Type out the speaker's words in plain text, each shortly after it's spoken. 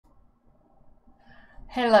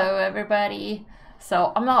Hello everybody.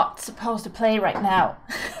 So I'm not supposed to play right now,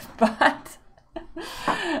 but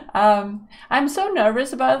I'm so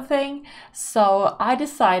nervous about the thing, so I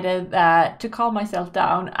decided that to calm myself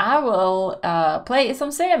down, I will play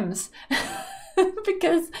some Sims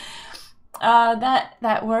because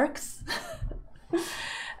that works.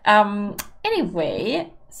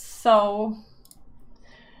 Anyway, so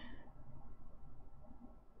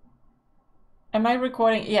am I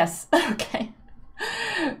recording? Yes. Okay.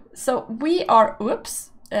 So we are,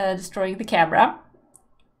 destroying the camera.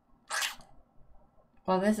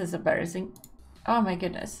 Well, this is embarrassing. Oh my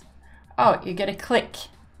goodness. Oh, you get a click,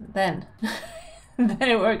 then. Then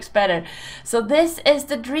it works better. So this is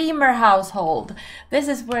the dreamer household. This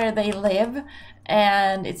is where they live,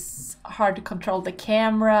 and it's hard to control the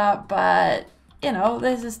camera, but you know,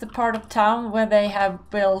 this is the part of town where they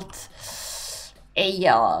have built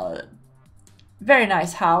a very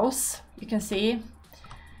nice house, you can see.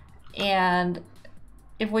 And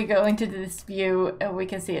if we go into this view, we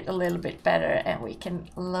can see it a little bit better, and we can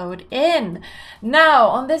load in. Now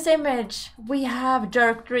on this image we have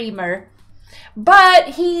Dirk Dreamer,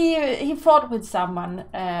 but he fought with someone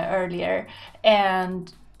earlier,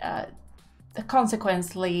 and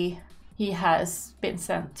consequently he has been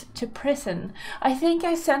sent to prison. I think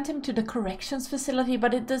I sent him to the corrections facility,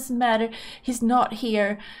 but it doesn't matter. He's not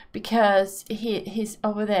here because he's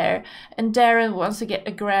over there. And Darren wants to get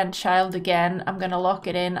a grandchild again. I'm gonna lock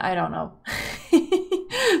it in. I don't know.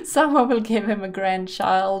 Someone will give him a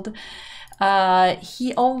grandchild.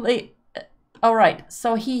 He only... Alright,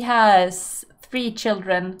 so he has 3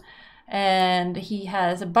 children. And he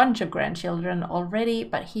has a bunch of grandchildren already,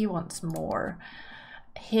 but he wants more.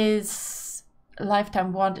 His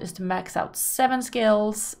lifetime want is to max out 7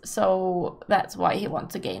 skills, so that's why he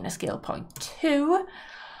wants to gain a skill point 2.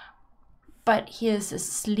 But he is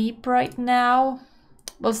asleep right now.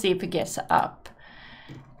 We'll see if he gets up.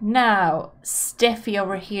 Now, Steffi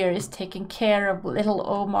over here is taking care of little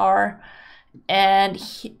Omar, and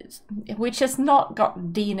which has not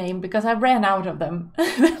got D name because I ran out of them.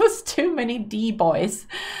 There was too many D boys.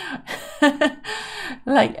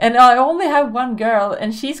 Like, and I only have one girl,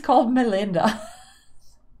 and she's called Melinda.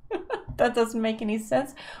 That doesn't make any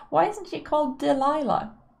sense. Why isn't she called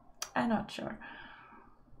Delilah? I'm not sure.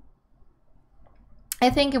 I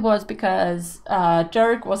think it was because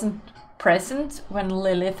Dirk wasn't present when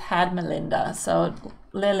Lilith had Melinda, so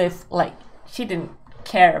Lilith, like, she didn't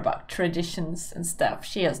care about traditions and stuff.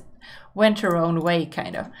 She just went her own way,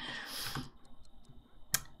 kind of.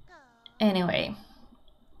 Anyway,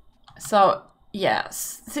 so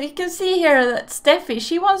yes, so you can see here that Steffi,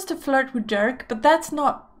 she wants to flirt with Dirk, but that's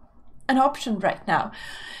not an option right now.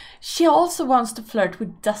 She also wants to flirt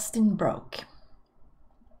with Dustin Broke,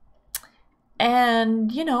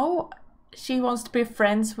 and you know, she wants to be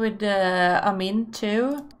friends with Amin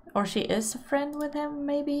too, or she is a friend with him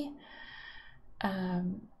maybe.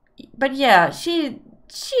 But yeah, she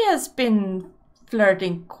has been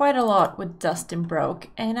flirting quite a lot with Dustin Broke,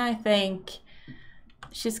 and I think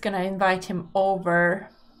she's gonna invite him over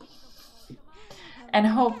and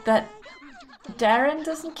hope that Darren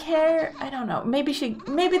doesn't care. I don't know. Maybe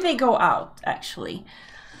they go out actually.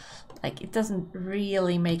 Like, it doesn't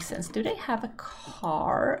really make sense. Do they have a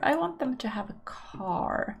car? I want them to have a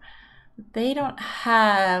car. They don't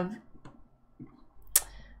have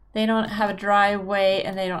a driveway,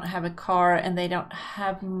 and they don't have a car, and they don't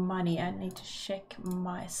have money. I need to check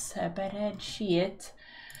my spreadsheet.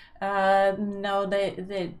 No,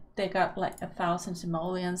 they got like 1,000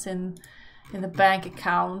 simoleons in the bank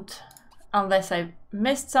account. Unless I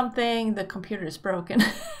missed something, the computer is broken.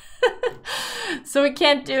 So we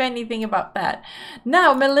can't do anything about that.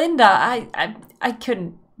 Now, Melinda, I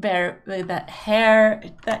couldn't bear that hair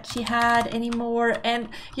that she had anymore. And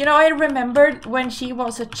you know, I remembered when she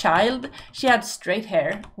was a child, she had straight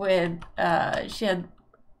hair with she had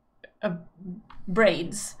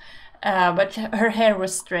braids, but her hair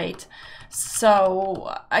was straight.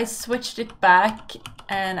 So I switched it back,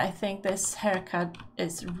 and I think this haircut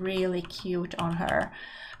is really cute on her.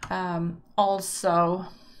 Also,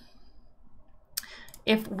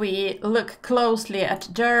 if we look closely at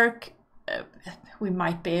Dirk, we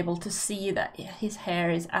might be able to see that his hair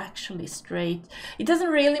is actually straight. It doesn't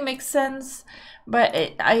really make sense, but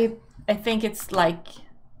I think it's like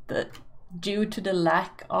due to the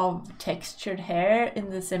lack of textured hair in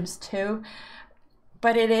The Sims 2.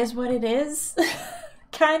 But it is what it is,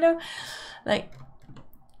 kind of like,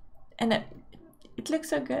 and it looks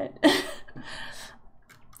so good.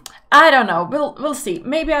 I don't know. We'll see.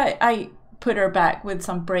 Maybe I put her back with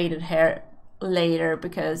some braided hair later,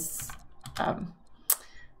 because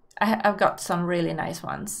I've got some really nice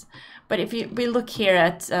ones. But if we look here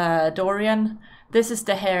at Dorian, this is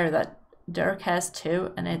the hair that Dirk has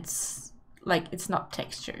too, and it's like, it's not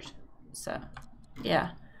textured. So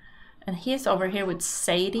yeah. And he's over here with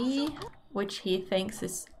Sadie, which he thinks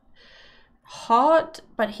is hot,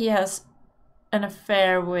 but he has an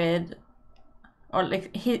affair with, or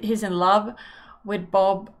like he's in love with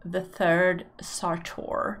Bob the Third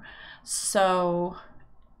Sartor. So,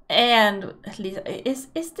 and at least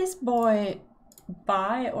is this boy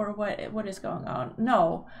bi, or what is going on?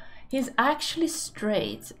 No, he's actually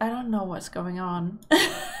straight. I don't know what's going on.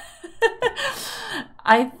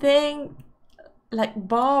 I think like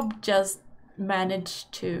Bob just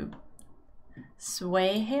managed to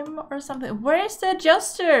sway him or something. Where's the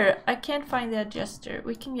adjuster? I can't find the adjuster.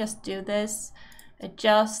 We can just do this.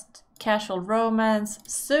 Adjust, casual romance,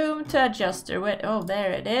 zoom to adjuster. Wait, oh,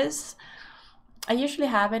 there it is. I usually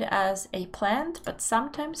have it as a plant, but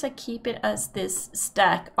sometimes I keep it as this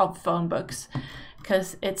stack of phone books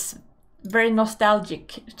because it's very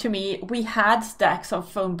nostalgic to me. We had stacks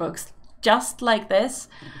of phone books just like this,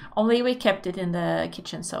 only we kept it in the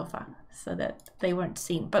kitchen sofa so that they weren't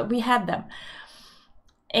seen, but we had them.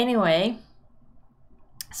 Anyway,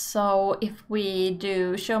 so if we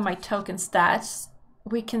do show my token stats,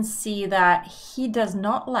 we can see that he does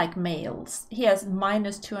not like males. He has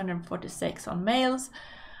minus 246 on males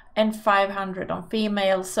and 500 on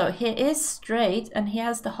females. So he is straight and he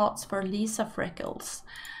has the hots for Lisa Freckles.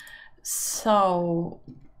 So,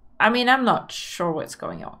 I mean, I'm not sure what's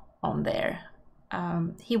going on there.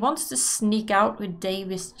 He wants to sneak out with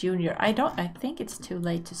Davis Jr. I think it's too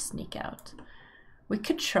late to sneak out. We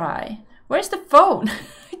could try. Where's the phone?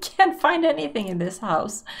 I can't find anything in this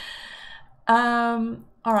house. All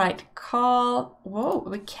right, call. Whoa,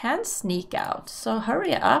 we can sneak out. So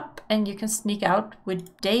hurry up and you can sneak out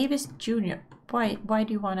with Davis Jr. Why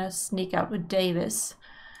do you want to sneak out with Davis?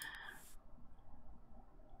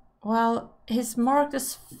 Well, he's marked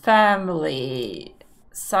as family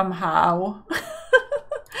somehow.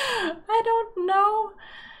 I don't know.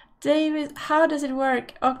 Davis, how does it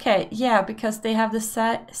work? Okay, yeah, because they have the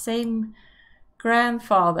same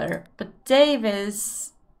grandfather. But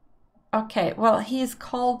Davis, okay, well, he is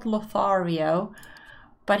called Lothario,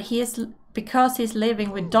 but he is, because he's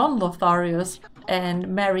living with Don Lotharios and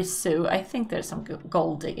Mary Sue, I think there's some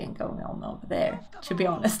gold digging going on over there, to be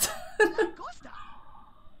honest.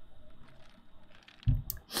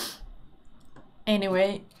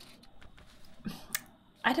 Anyway,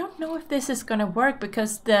 I don't know if this is gonna work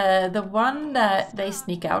because the one that they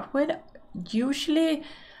sneak out with usually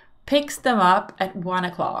picks them up at 1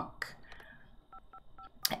 o'clock.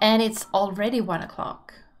 And it's already 1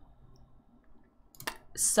 o'clock.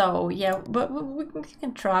 So yeah, but we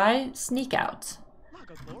can try sneak out.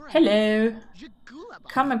 Hello.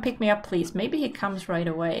 Come and pick me up, please. Maybe he comes right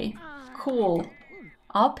away. Cool.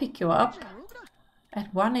 I'll pick you up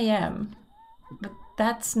at 1 AM. But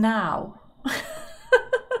that's now.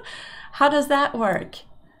 How does that work?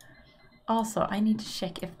 Also, I need to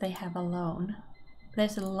check if they have a loan.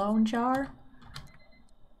 There's a loan jar.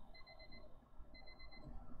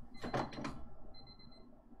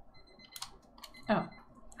 Oh,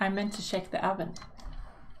 I meant to check the oven.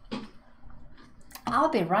 I'll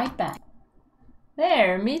be right back.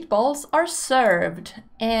 There, meatballs are served.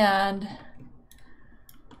 And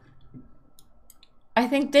I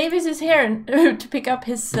think Davis is here to pick up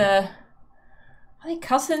his are they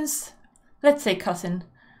cousins? Let's say cousin.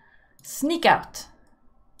 Sneak out.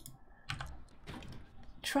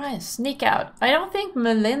 Try and sneak out. I don't think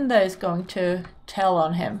Melinda is going to tell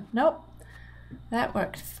on him. Nope. That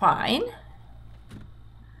worked fine.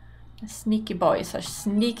 The sneaky boys are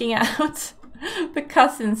sneaking out. The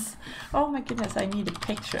cousins. Oh my goodness, I need a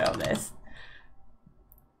picture of this.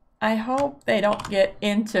 I hope they don't get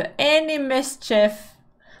into any mischief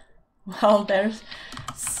while they're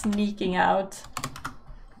sneaking out.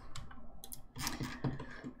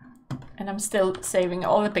 And I'm still saving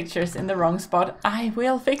all the pictures in the wrong spot. I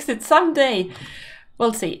will fix it someday.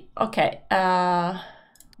 We'll see. Okay.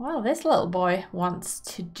 Well, this little boy wants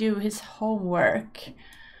to do his homework.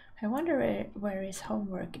 I wonder where his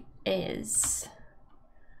homework is.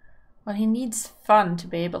 Well, he needs fun to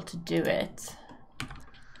be able to do it.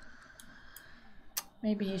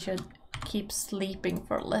 Maybe he should keep sleeping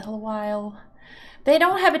for a little while. They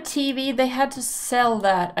don't have a TV. They had to sell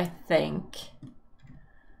that, I think.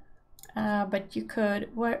 But you could...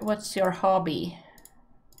 What's your hobby,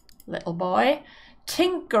 little boy?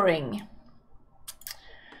 Tinkering.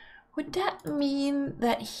 Would that mean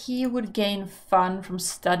that he would gain fun from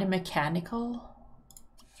study mechanical?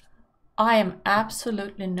 I am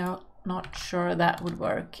absolutely not sure that would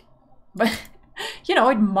work. But, you know,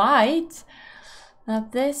 it might. Now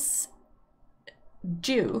this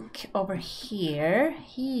Duke over here,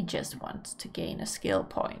 he just wants to gain a skill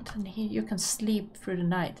point. And you can sleep through the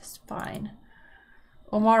night, it's fine.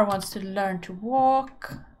 Omar wants to learn to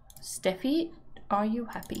walk. Steffi, are you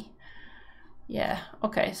happy? Yeah,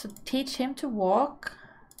 okay, so teach him to walk.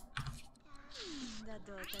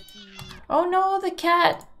 Oh no, the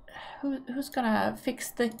cat! Who's gonna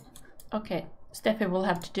fix the... Okay, Steffi will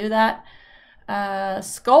have to do that.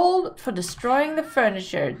 Scold for destroying the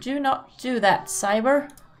furniture. Do not do that, Cyber.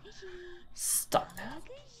 Stop.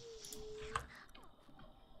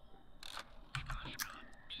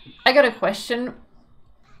 I got a question.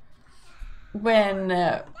 When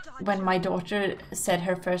my daughter said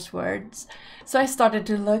her first words, so I started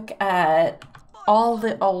to look at all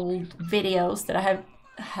the old videos that I have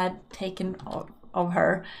had taken of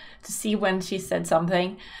her to see when she said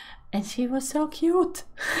something, and she was so cute.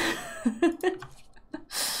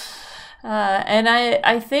 And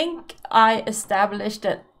I think I established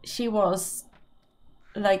that she was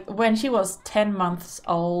like, when she was 10 months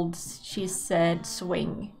old, she said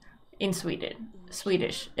swing in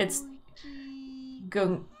Swedish. It's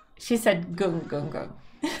gung. She said gung gung gung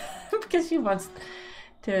because she wants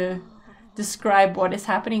to describe what is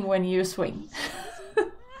happening when you swing.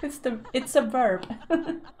 It's a verb.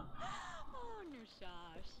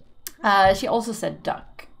 She also said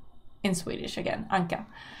duck in Swedish again, Anka.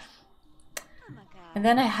 And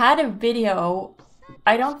then I had a video.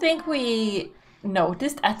 I don't think we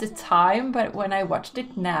noticed at the time, but when I watched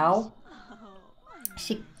it now,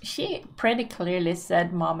 she pretty clearly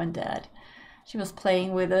said mom and dad. She was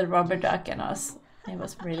playing with a rubber duck and us. It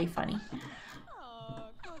was really funny.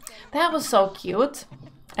 That was so cute.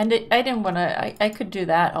 And I didn't want to... I could do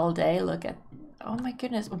that all day. Look at... Oh my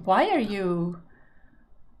goodness. Why are you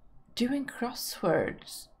doing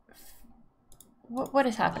crosswords? What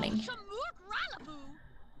is happening?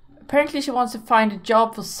 Apparently she wants to find a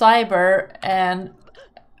job for Cyber, and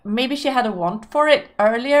maybe she had a want for it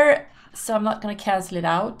earlier, so I'm not going to cancel it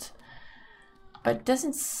out. But it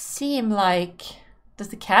doesn't seem like... Does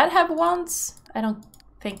the cat have wants? I don't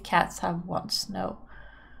think cats have wants, no.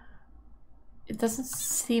 It doesn't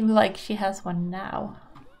seem like she has one now.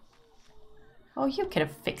 Oh, you could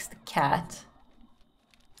have fixed the cat.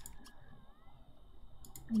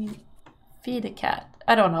 I mean, feed the cat.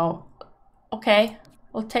 I don't know. Okay,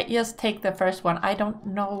 we'll just take the first one. I don't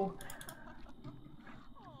know.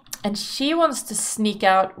 And she wants to sneak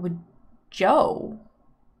out with Joe.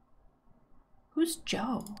 Who's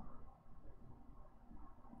Joe?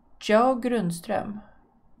 Joe Grundström.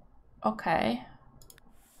 Okay.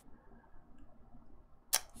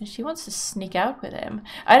 And she wants to sneak out with him.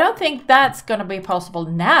 I don't think that's gonna be possible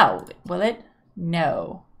now, will it?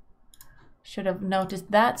 No. Should have noticed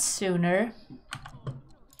that sooner.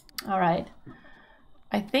 Alright.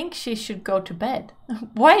 I think she should go to bed.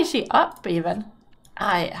 Why is she up even?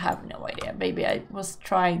 I have no idea. Maybe I was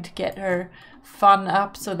trying to get her fun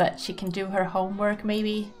up so that she can do her homework,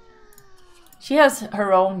 maybe. She has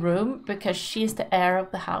her own room because she's the heir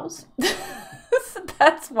of the house. So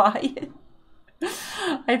that's why.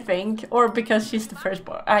 I think. Or because she's the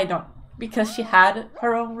firstborn. I don't. Because she had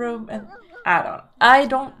her own room and I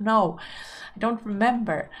don't know. I don't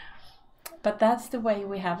remember. But that's the way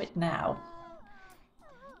we have it now.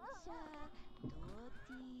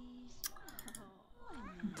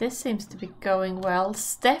 This seems to be going well.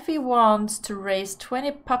 Steffi wants to raise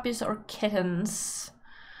 20 puppies or kittens.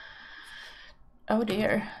 Oh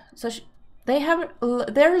dear. So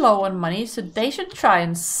they're low on money, so they should try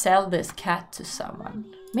and sell this cat to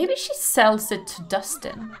someone. Maybe she sells it to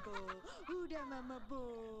Dustin.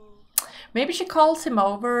 Maybe she calls him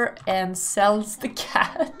over and sells the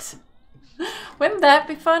cat. Wouldn't that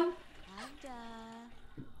be fun?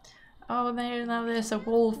 Oh, now there's a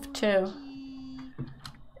wolf too.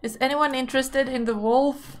 Is anyone interested in the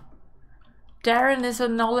wolf? Darren is a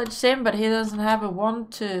knowledge sim, but he doesn't have a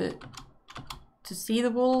wand to see the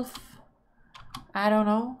wolf. I don't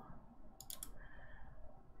know.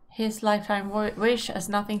 His lifetime wish has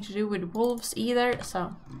nothing to do with wolves either,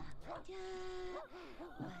 so...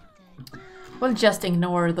 We'll just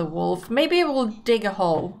ignore the wolf. Maybe we'll dig a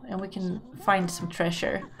hole and we can find some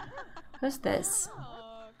treasure. Who's this?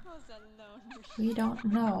 We don't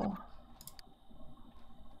know.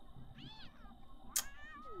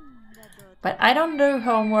 But I don't do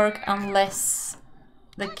homework unless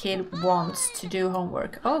the kid wants to do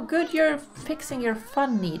homework. Oh good, you're fixing your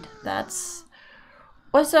fun need. That's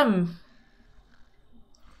awesome.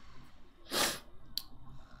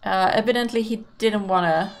 Evidently he didn't want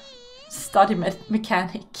to study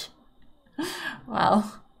mechanic.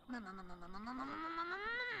 Well,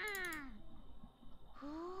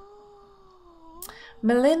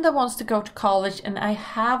 Melinda wants to go to college, and I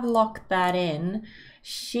have locked that in.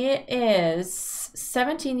 She is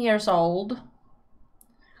 17 years old.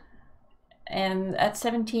 And at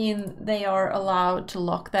 17, they are allowed to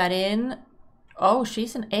lock that in. Oh,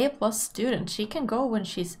 she's an A+ student. She can go when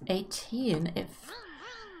she's 18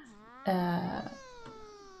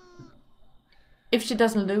 if she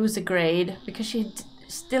doesn't lose a grade, because she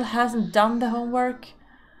still hasn't done the homework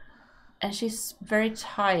and she's very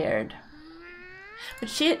tired. But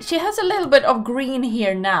she has a little bit of green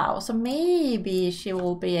here now, so maybe she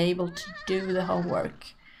will be able to do the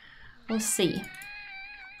homework. We'll see.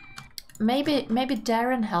 Maybe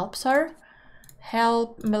Darren helps her.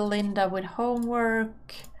 Help Melinda with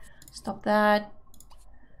homework. Stop that.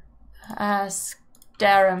 Ask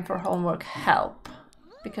Darren for homework help.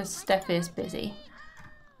 Because Steffi is busy.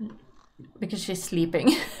 Because she's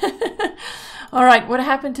sleeping. Alright, what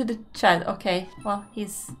happened to the child? Okay, well,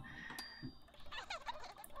 he's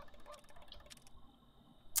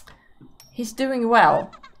doing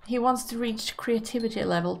well. He wants to reach creativity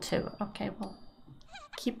level 2. Okay, well,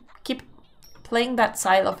 keep playing that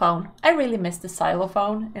xylophone. I really miss the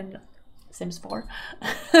xylophone in Sims 4.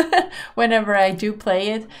 Whenever I do play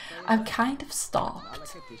it, I've kind of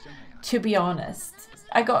stopped, to be honest.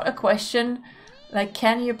 I got a question like,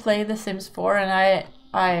 can you play the Sims 4? And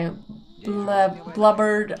I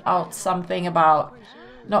blubbered out something about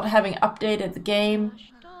not having updated the game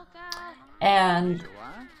and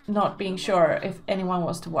not being sure if anyone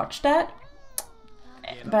wants to watch that.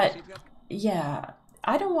 But yeah,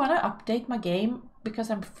 I don't want to update my game because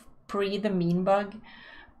I'm pre the meme bug.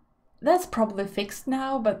 That's probably fixed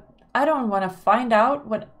now, but I don't want to find out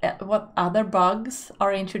what other bugs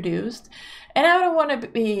are introduced, and I don't want to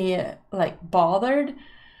be like bothered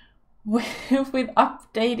with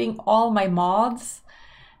updating all my mods.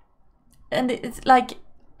 And it's like,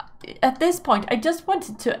 at this point, I just want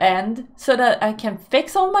it to end so that I can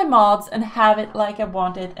fix all my mods and have it like I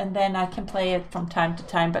want it, and then I can play it from time to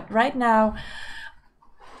time. But right now,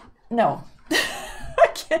 no.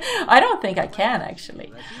 I don't think I can,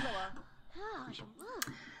 actually.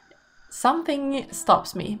 Something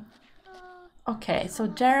stops me. Okay, so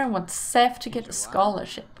Darren wants Seth to get a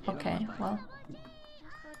scholarship. Okay, well,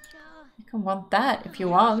 you can want that if you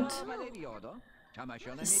want.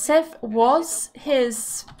 Seth was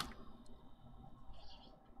his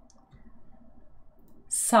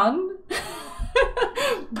son,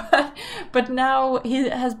 but now he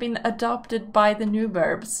has been adopted by the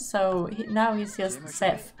Newburbs, so now he's just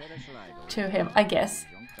Seth to him, I guess.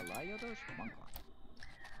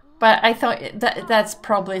 But I thought that's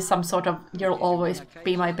probably some sort of "you'll always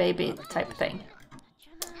be my baby" type thing.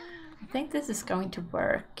 I think this is going to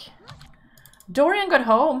work. Dorian got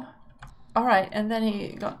home. Alright, and then he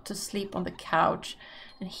got to sleep on the couch.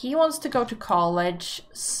 And he wants to go to college,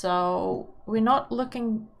 so we're not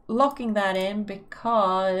locking that in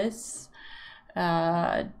because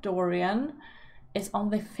Dorian is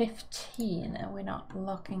only 15 and we're not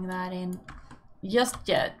locking that in just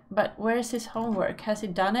yet. But where's his homework? Has he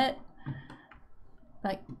done it?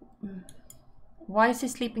 Like, why is he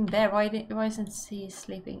sleeping there? Why isn't he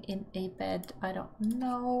sleeping in a bed? I don't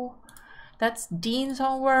know. That's Dean's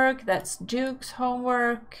homework. That's Duke's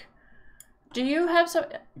homework. Do you have some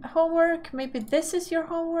homework? Maybe this is your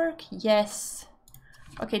homework? Yes.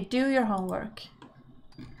 Okay, do your homework.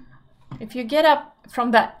 If you get up from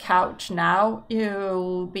that couch now,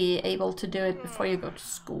 you'll be able to do it before you go to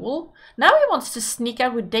school. Now he wants to sneak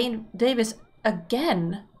out with Davis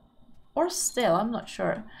again. Or still, I'm not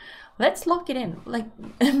sure. Let's lock it in. Like,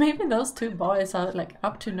 maybe those two boys are like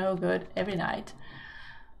up to no good every night.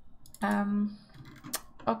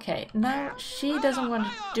 Okay, now she doesn't want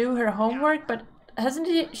to do her homework, but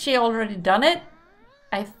hasn't she already done it?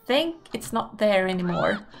 I think it's not there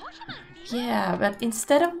anymore. Yeah, but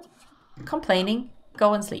instead of complaining,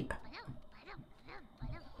 go and sleep.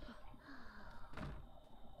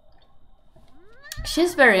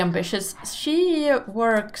 She's very ambitious. She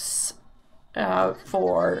works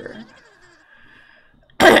for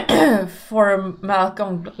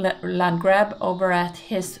Malcolm Landgrab over at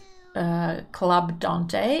his Club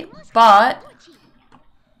Dante, but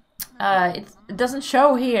it doesn't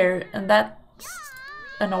show here, and that's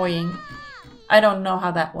annoying. I don't know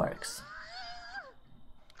how that works.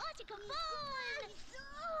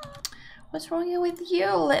 What's wrong with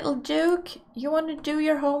you, little Duke? You want to do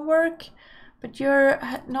your homework, but you're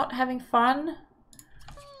not having fun?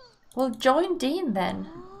 Well, join Dean then.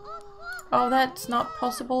 Oh, that's not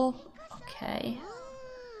possible. Okay.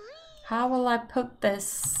 How will I put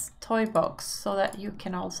this toy box so that you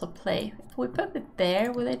can also play? If we put it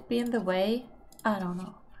there, will it be in the way? I don't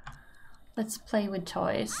know. Let's play with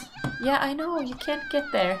toys. Yeah, I know, you can't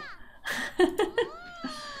get there.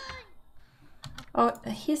 Oh,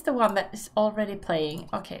 he's the one that is already playing.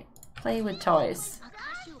 Okay, play with toys.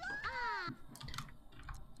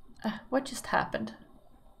 What just happened?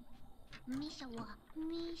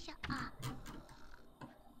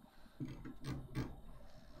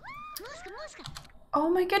 Oh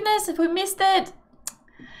my goodness, we missed it!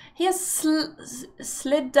 He has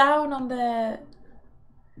slid down on the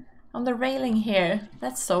railing here.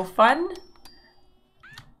 That's so fun.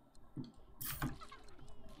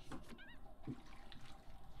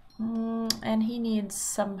 And he needs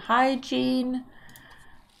some hygiene.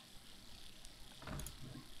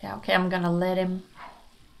 Yeah, okay, I'm gonna let him.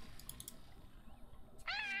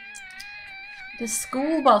 The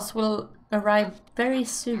school bus will arrive very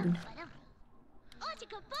soon.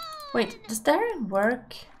 Wait, does Darren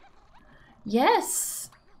work? Yes!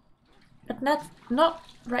 But not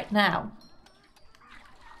right now.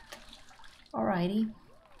 Alrighty.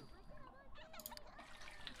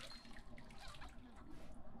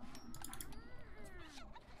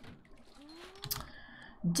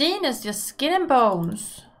 Dean is just skin and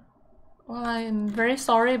bones. Well, I'm very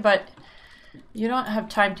sorry, but you don't have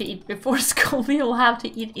time to eat before school. You'll have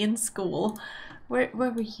to eat in school. Where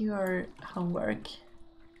were your homework?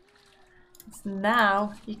 It's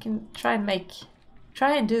now. You can try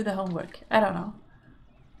and do the homework. I don't know.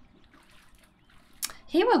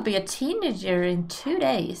 He will be a teenager in 2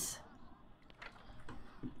 days.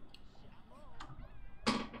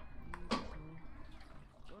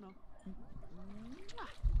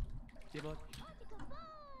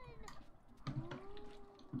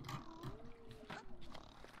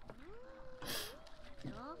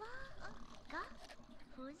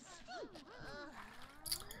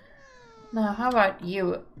 Now, how about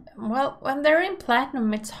you? Well, when they're in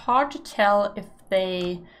Platinum, it's hard to tell if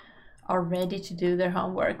they are ready to do their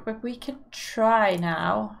homework, but we can try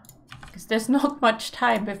now, because there's not much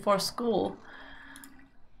time before school.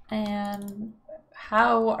 And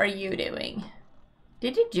how are you doing?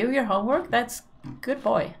 Did you do your homework? That's good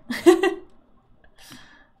boy.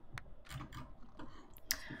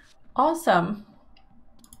 Awesome.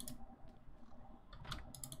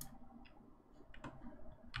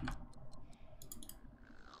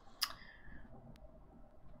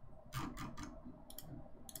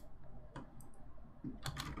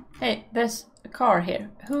 Hey, there's a car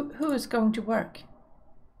here. Who is going to work?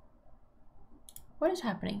 What is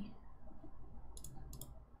happening?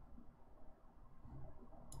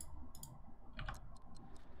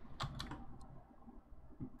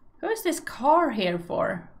 Who is this car here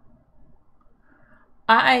for?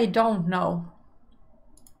 I don't know.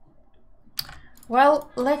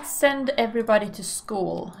 Well, let's send everybody to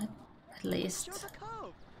school, at least.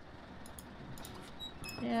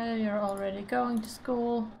 Yeah, you're already going to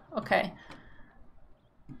school. Okay.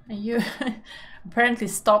 And you apparently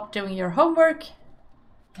stopped doing your homework.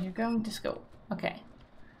 You're going to school. Okay.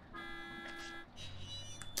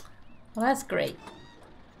 Well, that's great.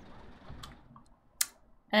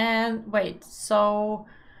 And wait, so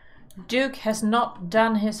Duke has not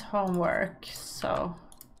done his homework, so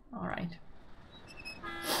alright.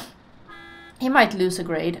 He might lose a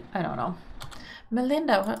grade, I don't know.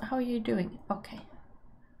 Melinda, how are you doing? Okay.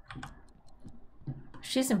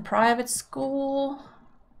 She's in private school.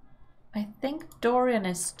 I think Dorian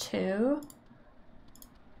is too.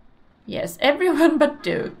 Yes, everyone but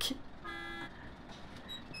Duke.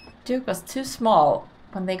 Duke was too small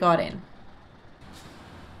when they got in.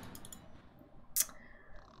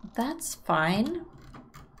 That's fine.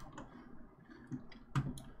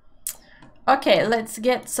 Okay, let's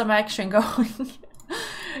get some action going.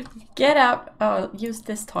 Get up. Oh, use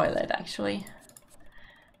this toilet actually.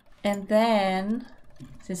 And then,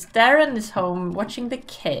 since Darren is home watching the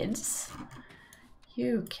kids,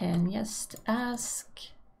 you can just ask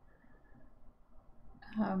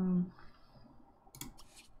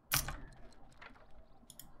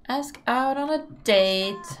out on a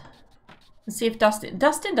date and see if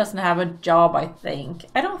Dustin doesn't have a job.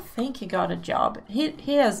 I don't think he got a job.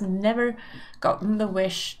 He has never gotten the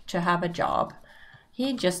wish to have a job.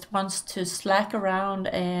 He just wants to slack around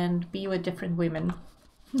and be with different women.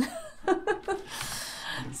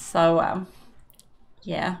 So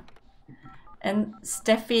yeah, and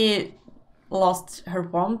Steffi lost her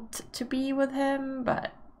want to be with him,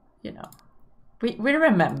 but you know, we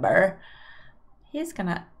remember. She's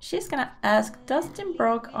gonna ask Dustin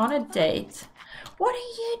Brook on a date. What are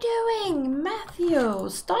you doing, Matthew?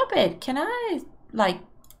 Stop it. Can I like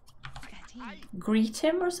greet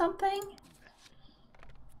him or something?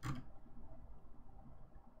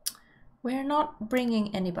 We're not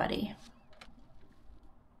bringing anybody.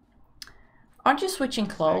 Aren't you switching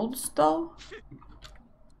clothes though?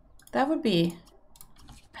 That would be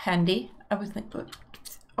handy, I would think.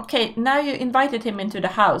 Okay, now you invited him into the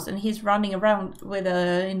house and he's running around with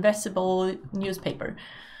an invisible newspaper.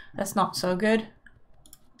 That's not so good.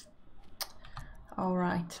 All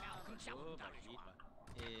right.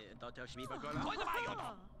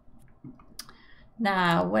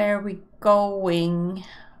 Now, where are we going?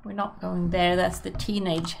 We're not going there. That's the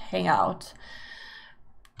teenage hangout.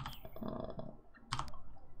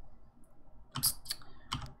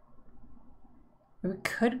 We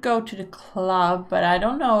could go to the club, but I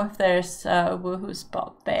don't know if there's a woohoo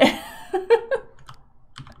spot there.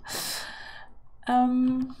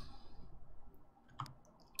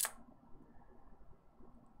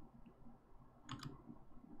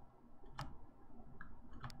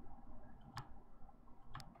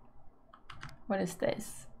 What is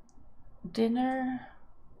this? Dinner?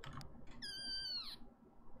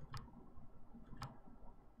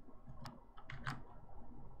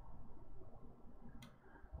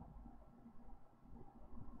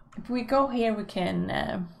 If we go here, we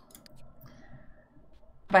can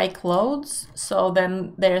buy clothes. So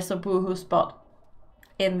then there's a boohoo spot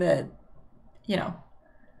in the, you know,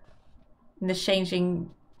 in the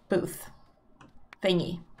changing booth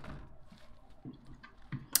thingy.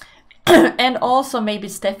 And also maybe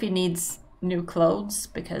Steffi needs new clothes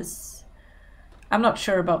because I'm not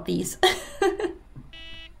sure about these.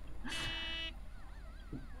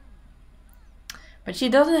 But she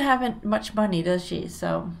doesn't have much money, does she?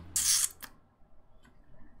 So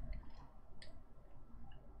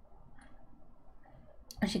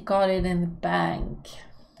she got it in the bank.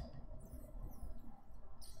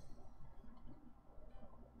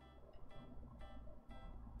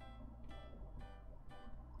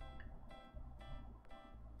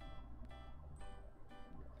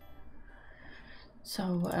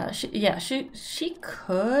 So she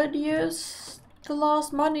could use the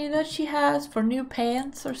last money that she has for new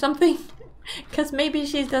pants or something, because maybe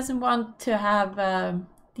she doesn't want to have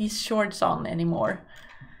these shorts on anymore.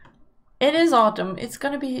 It is autumn. It's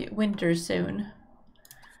gonna be winter soon,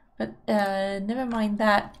 but never mind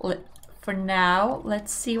that. For now,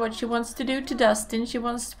 let's see what she wants to do to Dustin. She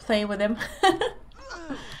wants to play with him.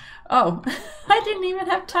 Oh, I didn't even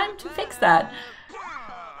have time to fix that.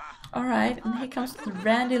 Alright, and here comes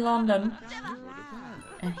Randy London.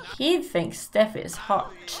 And he thinks Steffi is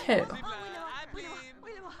hot too.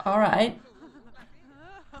 Alright.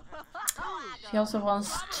 She also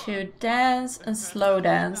wants to dance and slow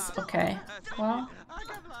dance. Okay, well,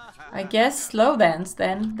 I guess slow dance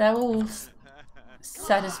then. That will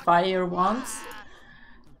satisfy your wants.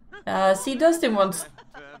 See, Dustin wants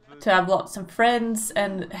to have lots of friends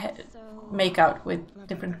and make out with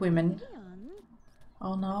different women.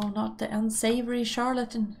 Oh no, not the unsavory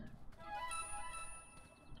charlatan.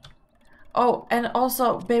 Oh, and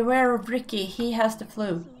also beware of Ricky, he has the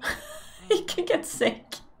flu. He can get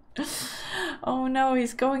sick. Oh no,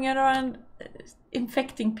 he's going around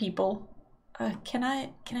infecting people. Can I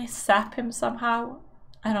zap him somehow?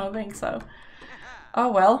 I don't think so.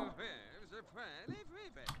 Oh well.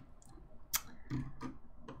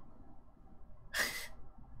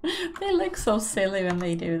 They look so silly when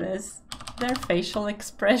they do this. Their facial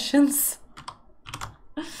expressions.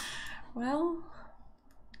 Well,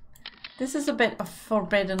 this is a bit of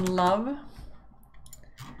forbidden love.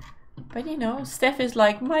 But you know, Steph is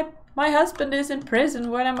like, my husband is in prison,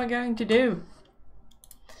 what am I going to do?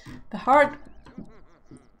 The heart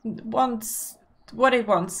wants what it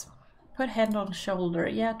wants. Put hand on shoulder.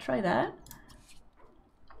 Yeah, try that.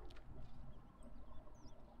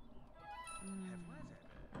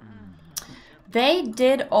 They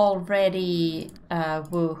did already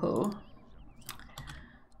woohoo.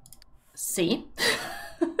 See?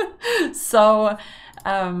 So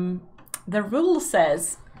the rule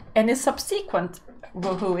says any subsequent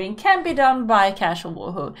woohooing can be done by casual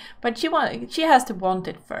woohoo, but she has to want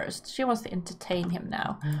it first. She wants to entertain him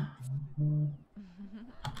now.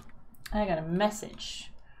 I got a message.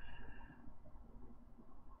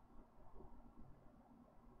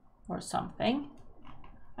 Or something.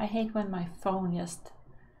 I hate when my phone just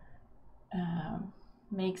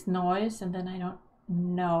makes noise and then I don't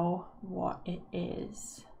know what it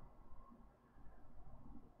is.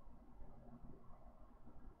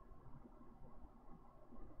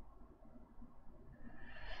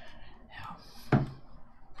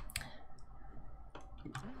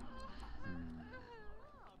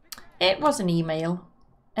 It was an email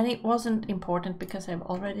and it wasn't important because I've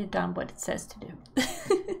already done what it says to do.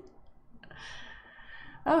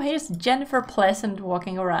 Oh, here's Jennifer Pleasant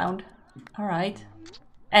walking around. All right.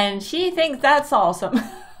 And she thinks that's awesome.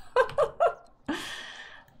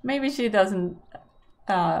 Maybe she doesn't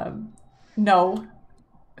know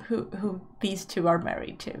who these two are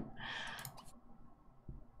married to.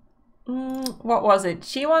 What was it?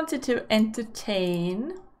 She wanted to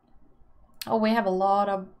entertain. Oh, we have a lot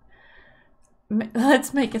of...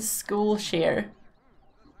 Let's make a school share.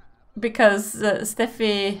 Because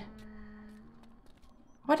Steffi...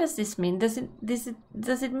 What does this mean? Does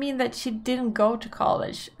it mean that she didn't go to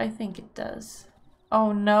college? I think it does.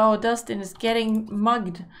 Oh no, Dustin is getting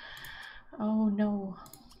mugged. Oh no.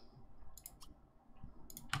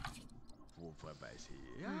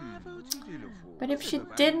 But if she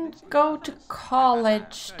didn't go to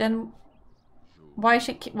college, then why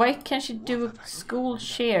can't she do a school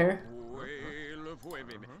share?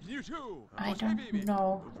 I don't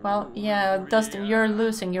know. Well, yeah, Dustin, you're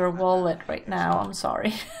losing your wallet right now. I'm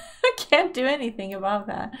sorry. I can't do anything about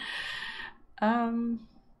that.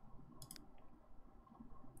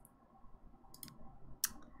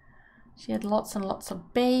 She had lots and lots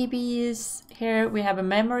of babies. Here we have a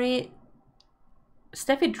memory.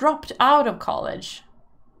 Steffi dropped out of college.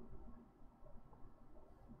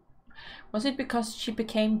 Was it because she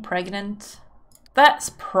became pregnant? That's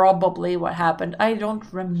probably what happened. I don't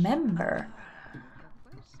remember.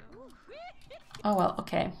 Oh well,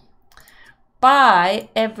 okay. Buy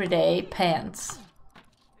everyday pants.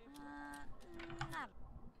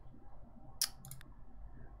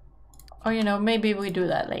 Oh, you know, maybe we do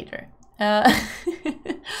that later.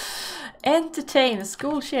 Entertain,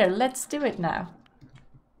 school share. Let's do it now.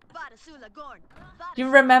 You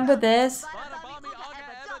remember this?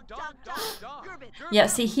 Yeah,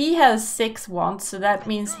 see, he has 6 wands, so that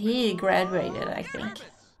means he graduated, I think.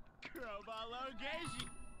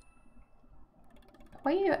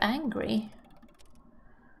 Why are you angry?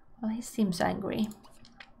 Well, he seems angry.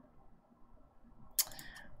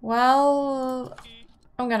 Well,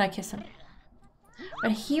 I'm gonna kiss him.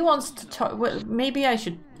 But he wants to talk. Well, maybe I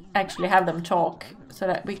should actually have them talk so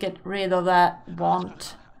that we get rid of that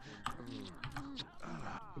want.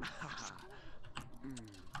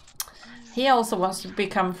 He also wants to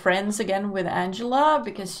become friends again with Angela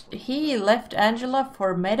because he left Angela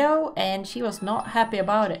for Meadow and she was not happy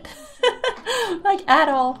about it. Like at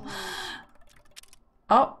all.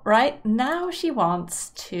 Oh, right, now she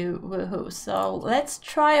wants to woohoo. So let's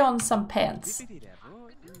try on some pants.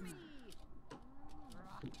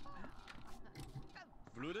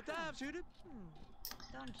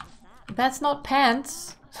 That's not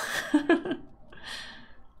pants.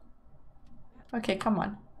 Okay, come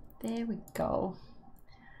on. There we go.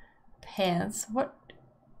 Pants. What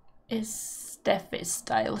is Steffi's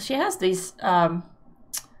style? She has these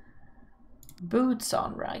boots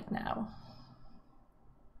on right now.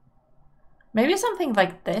 Maybe something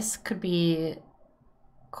like this could be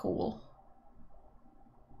cool.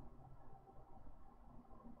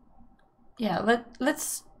 Yeah,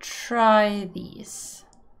 let's try these.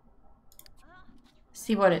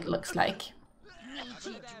 See what it looks like.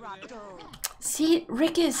 See,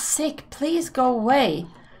 Ricky is sick. Please go away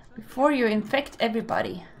before you infect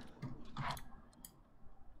everybody.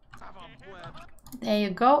 There you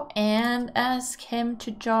go. And ask him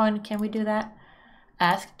to join. Can we do that?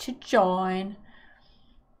 Ask to join.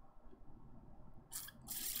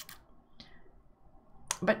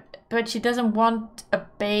 But she doesn't want a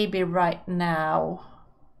baby right now.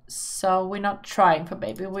 So we're not trying for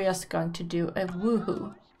baby. We're just going to do a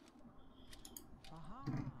woohoo.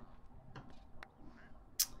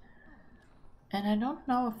 And I don't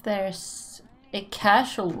know if there's a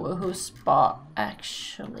casual woohoo spot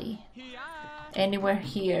actually anywhere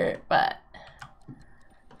here, but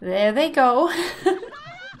there they go.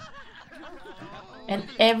 And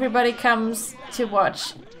everybody comes to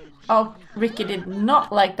watch. Oh, Ricky did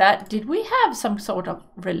not like that. Did we have some sort of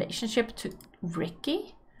relationship to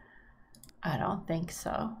Ricky? I don't think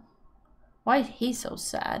so. Why is he so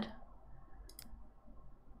sad?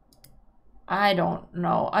 I don't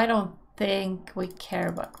know. I don't think we care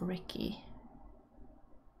about Ricky.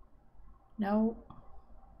 No.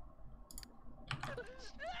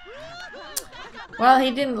 Well,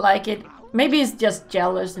 he didn't like it. Maybe he's just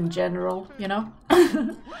jealous in general, you know?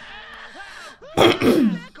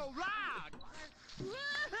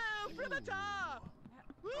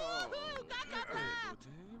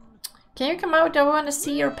 Can you come out? I want to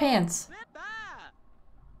see your pants.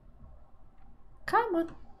 Come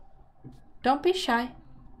on. Don't be shy.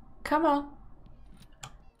 Come on.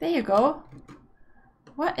 There you go.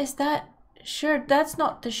 What is that shirt? That's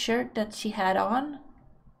not the shirt that she had on.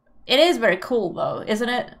 It is very cool though, isn't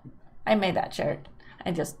it? I made that shirt.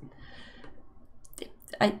 I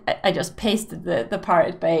just pasted the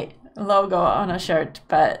Pirate Bay logo on a shirt,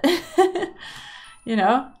 but You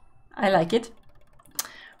know, I like it.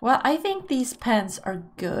 Well, I think these pants are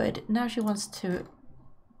good. Now she wants to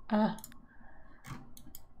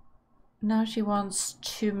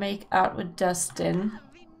make out with Dustin.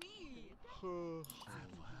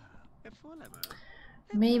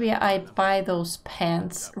 Maybe I buy those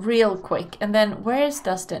pants real quick. And then, where's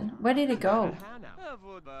Dustin? Where did he go?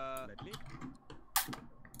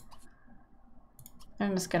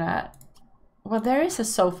 I'm just gonna... Well, there is a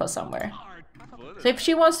sofa somewhere. So if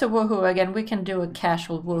she wants to woohoo again, we can do a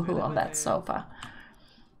casual woohoo on that sofa.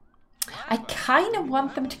 I kind of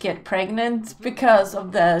want them to get pregnant because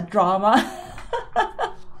of the drama.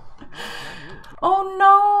 Oh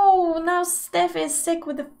no! Now Steph is sick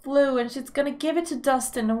with the flu and she's gonna give it to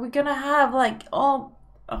Dustin and we're gonna have like all...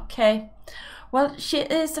 Okay. Well, she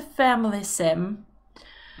is a family sim.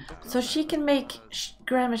 So she can make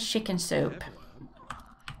grandma's chicken soup.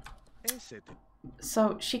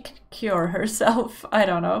 So she could cure herself. I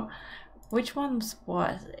don't know. Which ones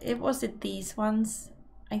was it? Was it these ones?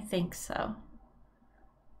 I think so.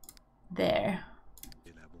 There.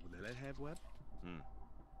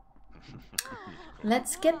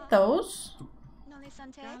 Let's get those.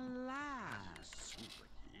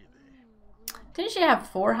 Didn't she have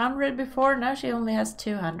 400 before? Now she only has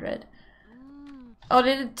 200. Oh,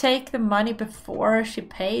 did it take the money before she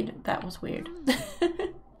paid? That was weird.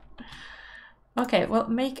 Okay, well,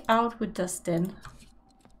 make out with Dustin.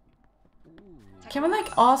 Can we like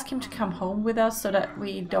ask him to come home with us so that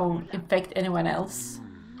we don't infect anyone else?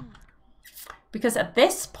 Because at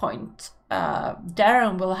this point,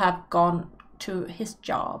 Darren will have gone to his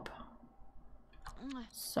job.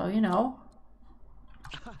 So, you know.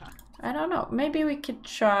 I don't know. Maybe we could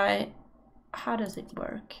try... How does it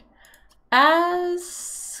work?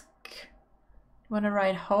 Ask... Wanna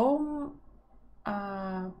ride home?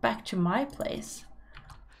 Back to my place.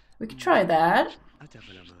 We could try that.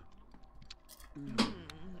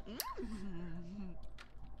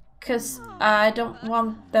 Because I don't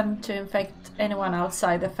want them to infect anyone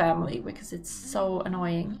outside the family because it's so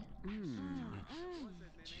annoying.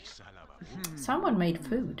 Someone made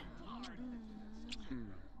food.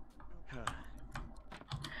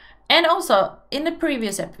 And also, in the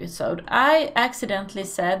previous episode, I accidentally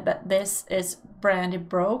said that this is Brandy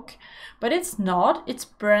Broke, but it's not. It's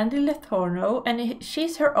Brandy Lethorno, and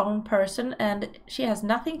she's her own person, and she has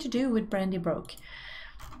nothing to do with Brandy Broke.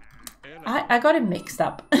 I got it mixed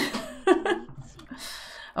up.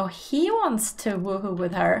 Oh, he wants to woohoo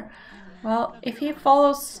with her. Well, if he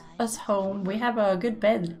follows us home, we have a good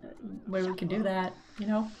bed where we can do that, you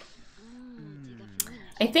know?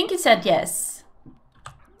 I think he said yes.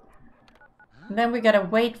 And then we gotta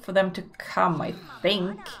wait for them to come, I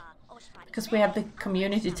think. Because we have the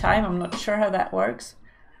community time, I'm not sure how that works.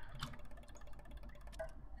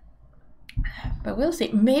 But we'll see.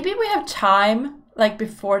 Maybe we have time, like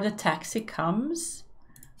before the taxi comes.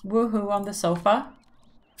 Woohoo on the sofa.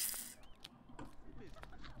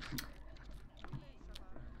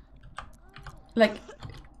 Like,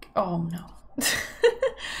 oh no.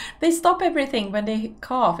 They stop everything when they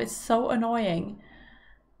cough. It's so annoying.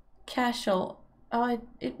 Casual. Oh,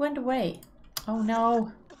 it went away. Oh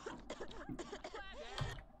no.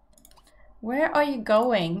 Where are you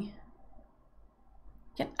going?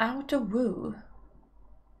 Get out of woo.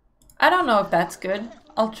 I don't know if that's good.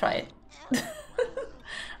 I'll try it.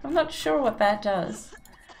 I'm not sure what that does.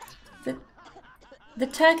 The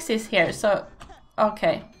taxi's here, so...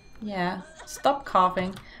 Okay. Yeah. Stop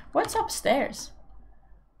coughing. What's upstairs?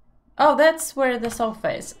 Oh, that's where the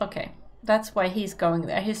sofa is. Okay. That's why he's going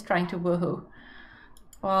there. He's trying to woohoo.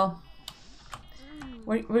 Well,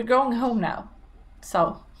 we're going home now.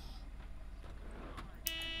 So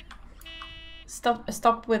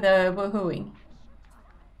stop with the woohooing.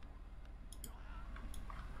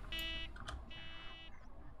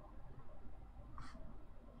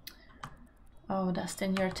 Oh,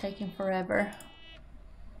 Dustin, you're taking forever.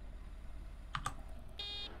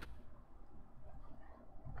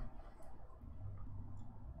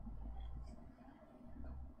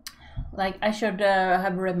 Like, I should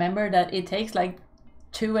have remembered that it takes like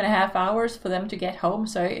 2.5 hours for them to get home,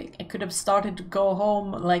 so I could have started to go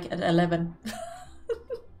home like at 11.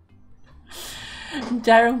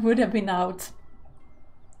 Darren would have been out.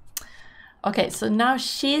 Okay, so now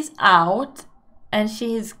she's out and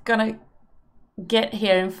she's gonna get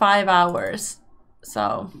here in 5 hours.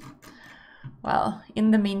 So, well,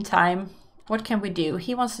 in the meantime, what can we do?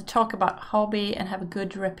 He wants to talk about hobby and have a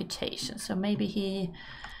good reputation, so maybe he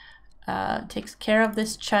takes care of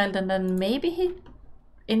this child and then maybe he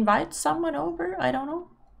invites someone over. I don't know.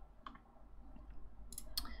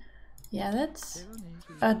 Yeah, that's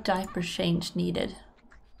a diaper change needed.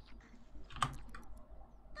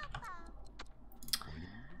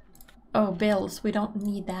 Oh, bills, we don't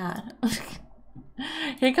need that.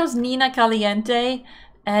 Here comes Nina Caliente,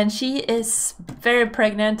 and she is very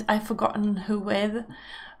pregnant. I've forgotten who with,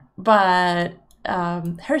 but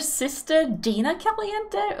her sister Dina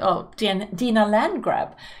Caliente, Dina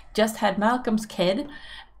Landgrab, just had Malcolm's kid,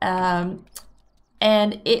 and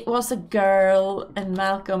it was a girl, and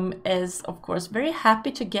Malcolm is of course very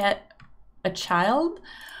happy to get a child,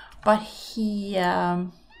 but he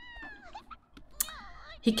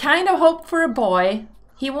kind of hoped for a boy.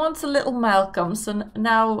 He wants a little Malcolm, so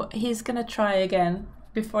now he's gonna try again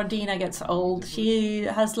before Dina gets old. She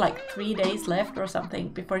has like 3 days left or something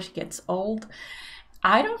before she gets old.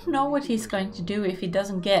 I don't know what he's going to do if he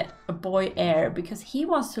doesn't get a boy heir, because he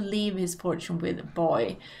wants to leave his fortune with a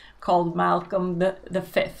boy called Malcolm the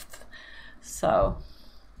Fifth. So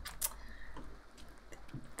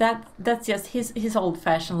that's just his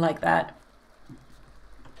old-fashioned like that.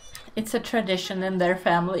 It's a tradition in their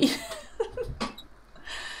family.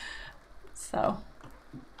 So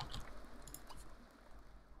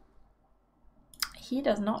he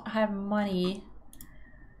does not have money.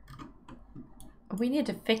 We need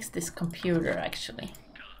to fix this computer actually.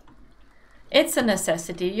 It's a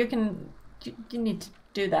necessity. You need to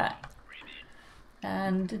do that.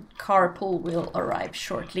 And carpool will arrive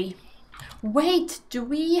shortly. Wait, do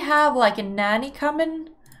we have like a nanny coming?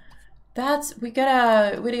 We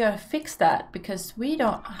gotta fix that, because we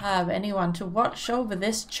don't have anyone to watch over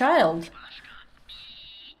this child.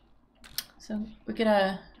 So we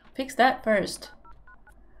gotta fix that first.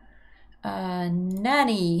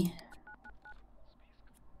 Nanny.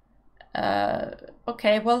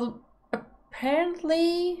 Okay, well,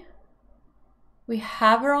 apparently we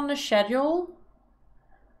have her on the schedule.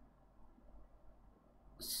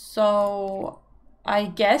 So I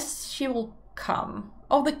guess she will come.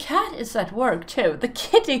 Oh, the cat is at work too. The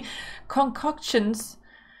Kitty Concoctions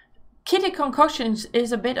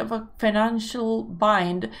is a bit of a financial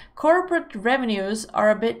bind. Corporate revenues are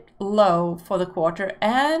a bit low for the quarter,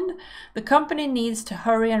 and the company needs to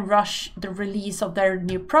hurry and rush the release of their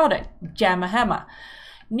new product, Jamma Hamma.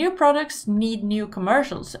 New products need new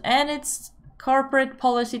commercials, and it's corporate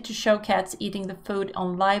policy to show cats eating the food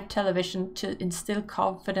on live television to instill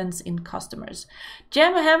confidence in customers.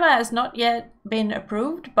 Jamma Hamma has not yet been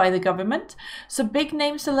approved by the government, so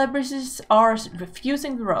big-name celebrities are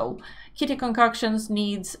refusing the role. Kitty Concoctions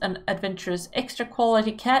needs an adventurous,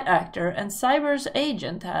 extra-quality cat actor, and Cyber's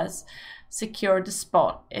agent has secured the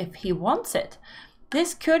spot if he wants it.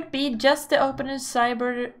 This could be just the opening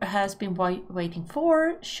Cyber has been waiting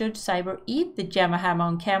for. Should Cyber eat the Jamma Hamma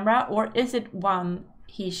on camera, or is it one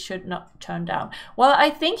he should not turn down? Well, I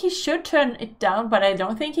think he should turn it down, but I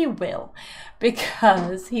don't think he will,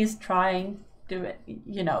 because he's trying to,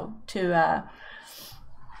 you know, to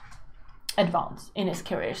advance in his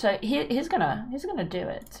career. So he's gonna do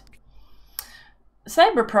it.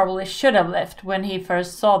 Cyber probably should have left when he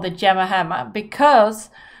first saw the Jamma Hamma, because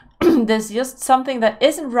there's just something that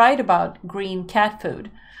isn't right about green cat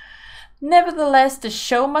food. Nevertheless, the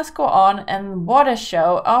show must go on, and what a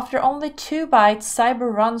show. After only 2 bites,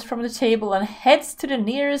 Cyber runs from the table and heads to the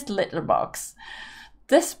nearest litter box.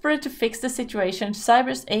 Desperate to fix the situation,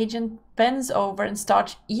 Cyber's agent bends over and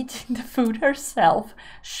starts eating the food herself.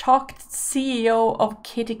 Shocked CEO of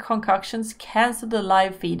Kitty Concoctions cancels the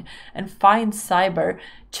live feed and fines Cyber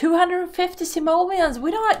 250 simoleons.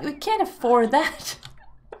 We can't afford that.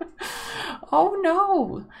 Oh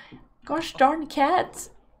no! Gosh darn cats.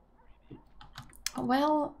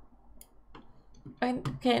 Well,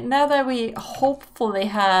 okay, now that we hopefully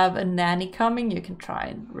have a nanny coming, you can try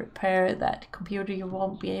and repair that computer. You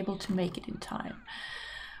won't be able to make it in time.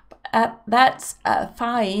 But, that's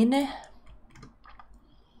fine.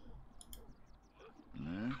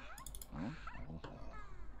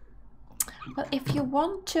 Well, if you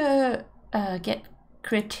want to get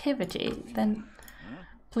creativity, then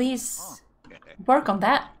please work on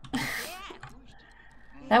that.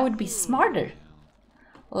 That would be smarter.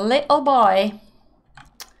 Little boy.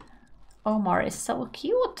 Omar is so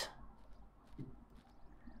cute.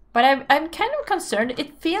 But I'm kind of concerned.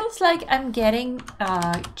 It feels like I'm getting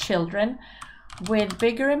children with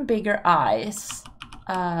bigger and bigger eyes.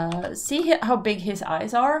 See how big his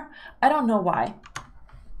eyes are? I don't know why.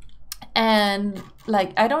 And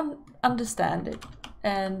like, I don't understand it.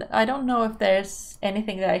 And I don't know if there's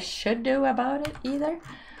anything that I should do about it either.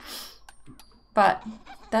 But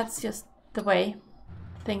that's just the way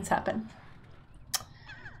things happen.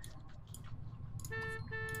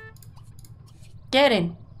 Get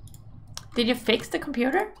in. Did you fix the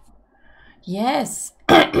computer? Yes.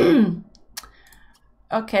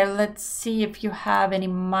 Okay, let's see if you have any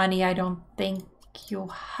money. I don't think you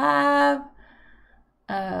have.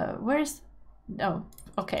 Where's... No.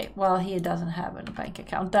 Okay, well, he doesn't have a bank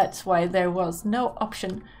account. That's why there was no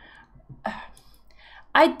option.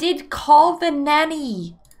 I did call the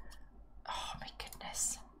nanny. Oh my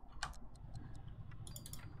goodness.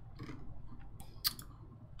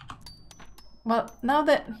 Well, now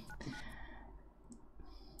that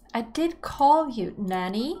I did call you,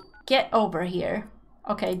 nanny, get over here.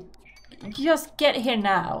 Okay, just get here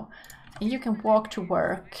now. And you can walk to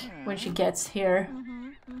work when she gets here,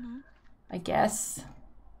 I guess.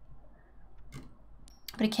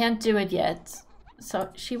 But I can't do it yet, so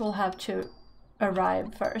she will have to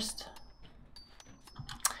arrive first.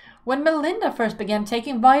 When Melinda first began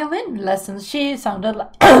taking violin lessons, she sounded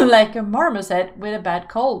like a marmoset with a bad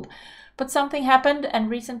cold. But something happened, and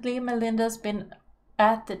recently Melinda's been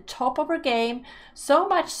at the top of her game, so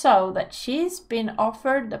much so that she's been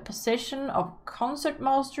offered the position of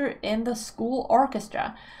concertmaster in the school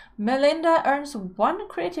orchestra. Melinda earns 1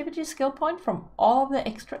 creativity skill point from all of the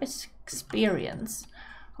extra experience.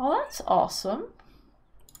 Oh, that's awesome.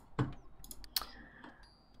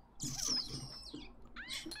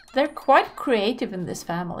 They're quite creative in this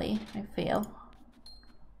family, I feel.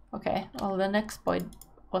 Okay, well, the next boy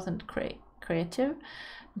wasn't creative.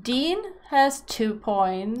 Dean has 2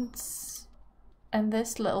 points. And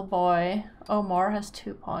this little boy, Omar, has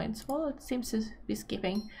 2 points. Well, it seems to be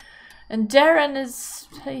skipping. And Darren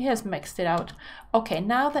he has mixed it out. Okay,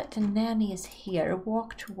 now that the nanny is here,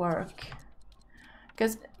 walk to work.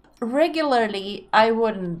 Because regularly, I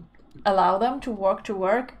wouldn't allow them to walk to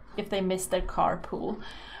work if they missed their carpool.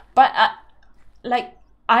 But I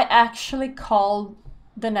actually called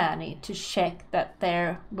the nanny to check that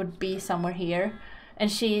there would be somewhere here,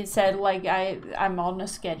 and she said like I'm on a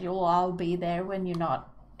schedule, I'll be there when you're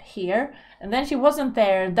not here, and then she wasn't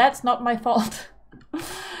there. That's not my fault.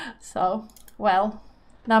 So well,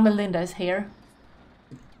 now Melinda is here.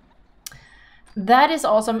 That is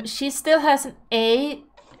awesome. She still has an A.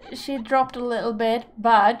 She dropped a little bit,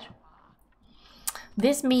 but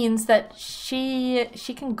this means that she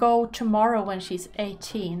can go tomorrow when she's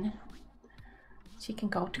 18. She can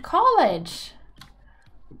go to college.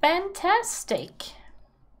 Fantastic.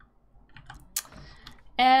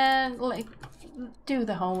 And like do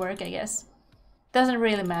the homework, I guess. Doesn't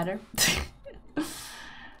really matter.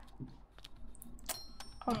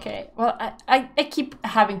 Okay, well, I keep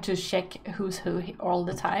having to check who's who all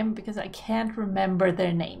the time because I can't remember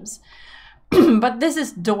their names. But this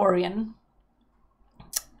is Dorian.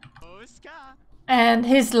 And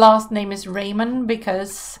his last name is Raymond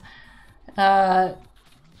because Steffi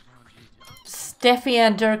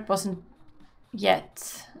and Dirk wasn't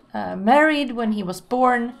yet married when he was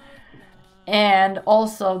born. And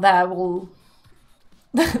also that will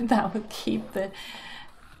that will keep the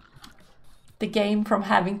game from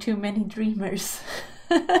having too many dreamers.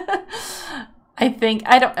 I think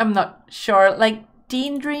I'm not sure. Like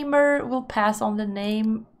Dean Dreamer will pass on the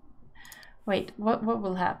name. Wait, what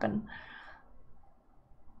will happen?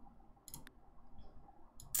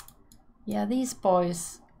 Yeah, these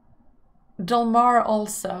boys. Delmar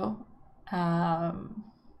also,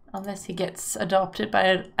 unless he gets adopted,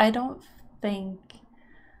 but I don't think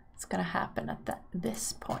it's gonna happen at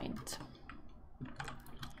this point.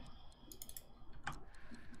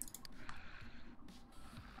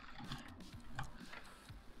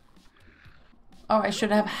 Oh, I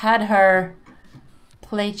should have had her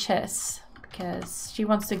play chess because she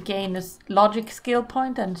wants to gain a logic skill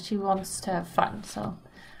point and she wants to have fun. So,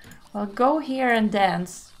 well, go here and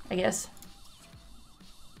dance, I guess.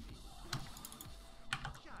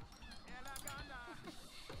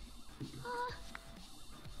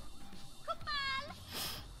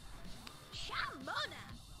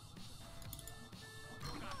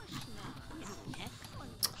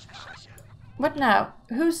 What now?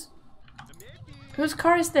 Whose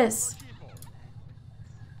car is this?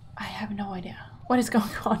 I have no idea. What is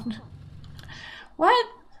going on? What?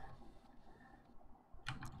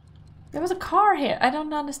 There was a car here. I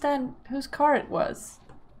don't understand whose car it was.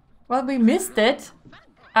 Well, we missed it.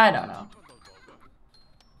 I don't know.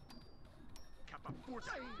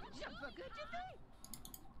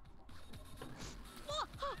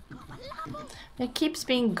 There keeps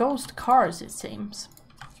being ghost cars, it seems.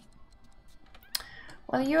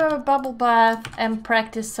 Well, you have a bubble bath and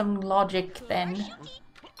practice some logic then.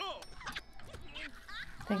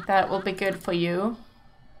 I think that will be good for you.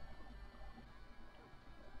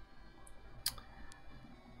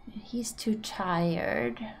 He's too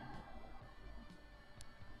tired.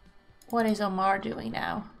 What is Omar doing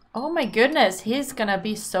now? Oh my goodness, he's gonna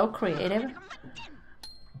be so creative.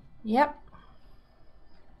 Yep.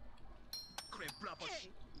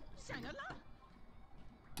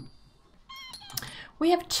 We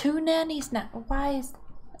have 2 nannies now. Why is...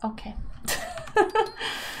 Okay.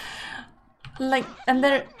 Like, and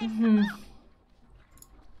they're...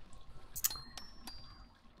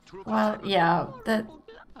 Well, yeah,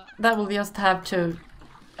 that will just have to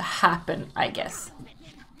happen, I guess.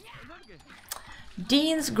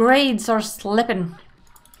 Dean's grades are slipping.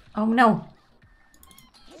 Oh no.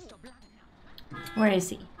 Where is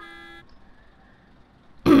he?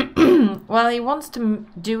 Well, he wants to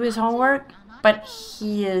do his homework, but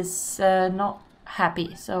he is not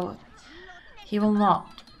happy, so he will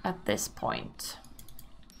not at this point.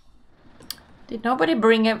 Did nobody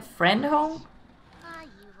bring a friend home?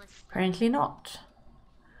 Apparently not.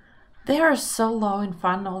 They are so low in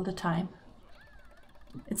fun all the time.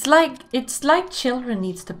 It's like children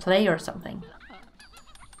needs to play or something.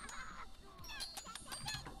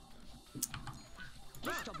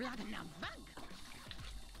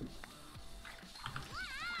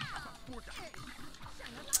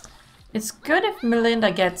 It's good if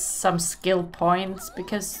Melinda gets some skill points,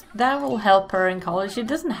 because that will help her in college. She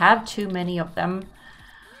doesn't have too many of them.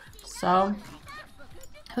 So,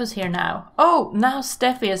 who's here now? Oh, now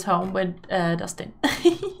Steffi is home with Dustin.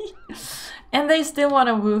 And they still want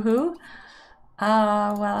to woohoo.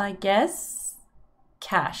 Well, I guess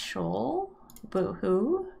casual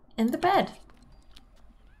woohoo in the bed.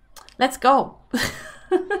 Let's go.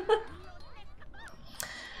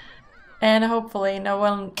 And hopefully no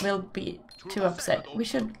one will be too upset. We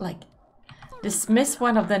should, like, dismiss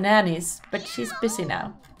one of the nannies, but she's busy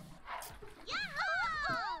now.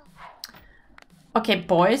 Okay,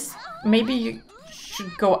 boys, maybe you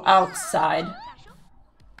should go outside.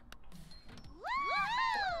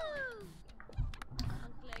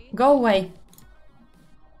 Go away.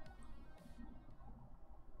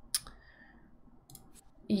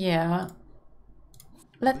 Yeah.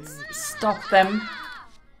 Let's stop them.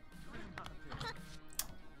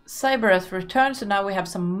 Cyber has returned, so now we have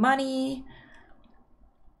some money.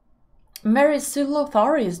 Mary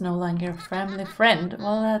Sulothari is no longer a family friend.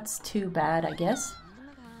 Well, that's too bad, I guess.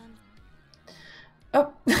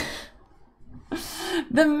 Oh.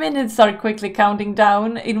 The minutes are quickly counting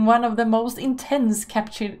down in one of the most intense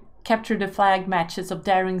capture the flag matches of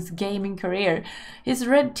Darren's gaming career. His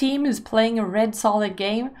red team is playing a red solid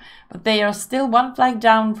game, but they are still 1 flag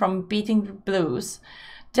down from beating the blues.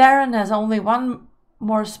 Darren has only 1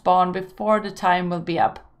 more spawn before the time will be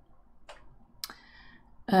up.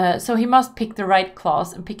 So he must pick the right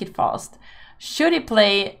class and pick it fast. Should he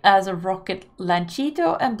play as a rocket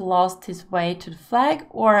Lanchito and blast his way to the flag,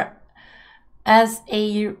 or as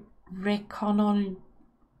a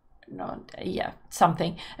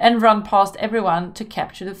something, and run past everyone to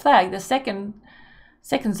capture the flag? The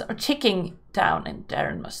seconds are ticking down and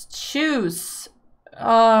Darren must choose.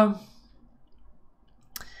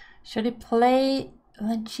 Should he play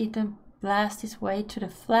Lanchito and blast his way to the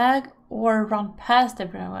flag, or run past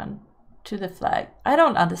everyone to the flag? I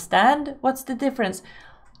don't understand. What's the difference?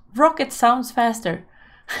 Rocket sounds faster.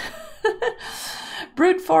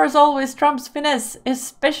 Brute force always trumps finesse,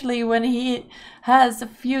 especially when he has a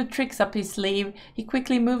few tricks up his sleeve. He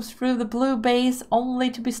quickly moves through the blue base, only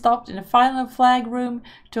to be stopped in the final flag room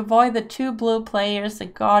to avoid the 2 blue players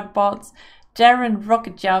and guard bots. Darren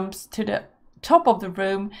rocket jumps to the top of the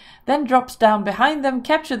room, then drops down behind them,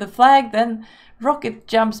 capture the flag, then rocket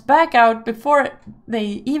jumps back out before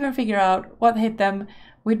they even figure out what hit them.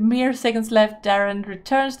 With mere seconds left, Darren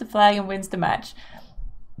returns the flag and wins the match.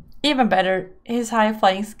 Even better, his high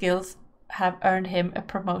flying skills have earned him a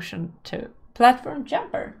promotion to platform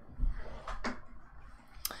jumper.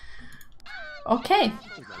 Okay,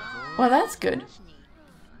 well that's good.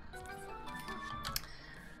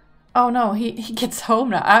 Oh no, he gets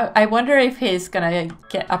home now. I wonder if he's gonna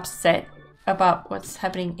get upset about what's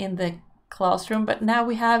happening in the classroom. But now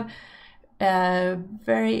we have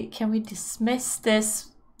can we dismiss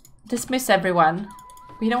this? Dismiss everyone.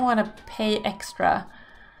 We don't want to pay extra.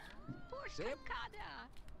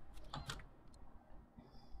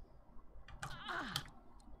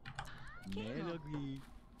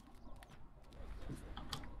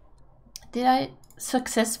 Did I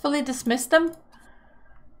successfully dismiss them?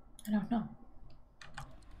 I don't know.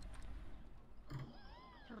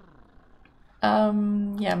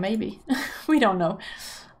 Yeah, maybe. We don't know.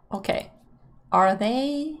 Okay. Are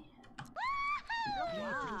they?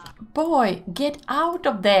 Boy, get out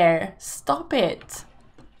of there! Stop it!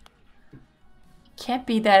 Can't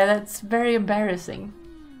be there, that's very embarrassing.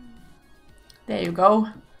 There you go.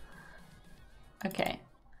 Okay.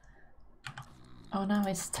 Oh, now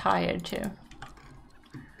he's tired too.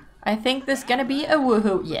 I think there's gonna be a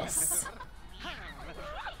woohoo. Yes.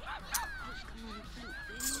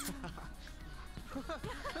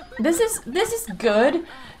 This is good.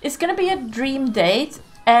 It's gonna be a dream date,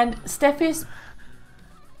 and Steffi's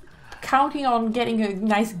counting on getting a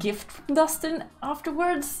nice gift from Dustin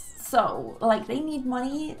afterwards. So, like, they need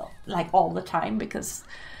money like all the time because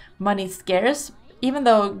money's scarce. Even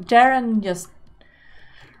though Darren just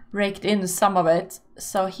raked in some of it,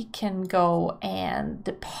 so he can go and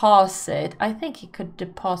deposit. I think he could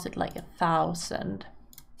deposit like 1,000.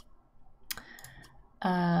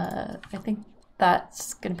 I think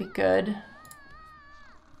that's gonna be good.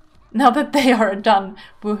 Now that they are done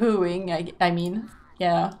woohooing, I mean,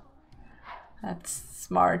 yeah, that's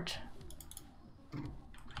smart.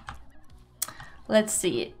 Let's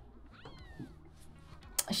see.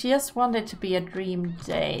 She just wanted to be a dream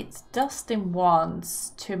date. Dustin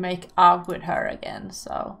wants to make out with her again,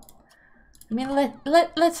 so I mean,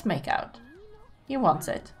 let's make out. He wants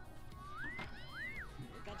it.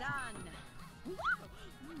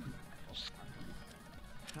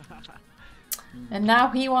 And now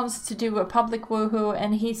he wants to do a public woohoo,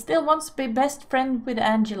 and he still wants to be best friend with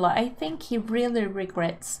Angela. I think he really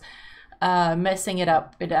regrets messing it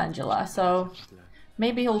up with Angela, so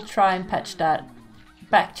maybe he'll try and patch that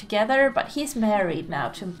back together. But he's married now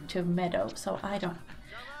to Meadow, so I don't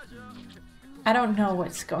know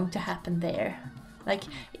what's going to happen there. Like,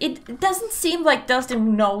 it doesn't seem like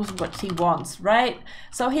Dustin knows what he wants, right?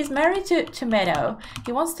 So he's married to Meadow.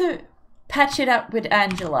 He wants to patch it up with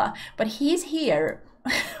Angela, but he's here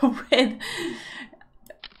with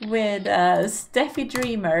Steffi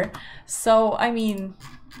Dreamer. So I mean,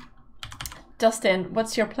 Dustin,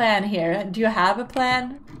 what's your plan here? Do you have a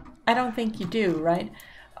plan? I don't think you do, right?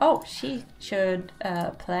 Oh, she should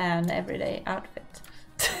plan everyday outfit.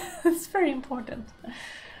 It's very important.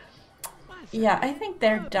 Yeah, I think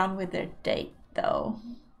they're done with their date though.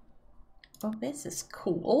 Oh, this is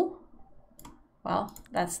cool. Well,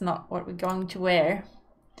 that's not what we're going to wear.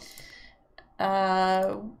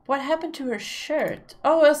 What happened to her shirt?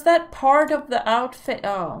 Oh, is that part of the outfit?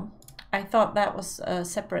 Oh, I thought that was a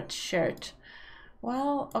separate shirt.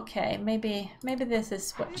 Well, okay, maybe this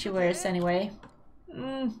is what she wears anyway.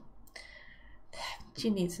 She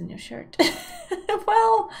needs a new shirt.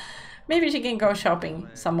 Well, maybe she can go shopping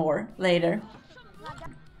some more later.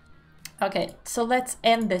 Okay, so let's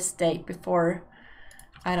end this date before...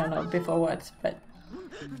 I don't know before what, but...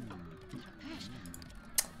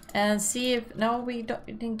 And see if... No, we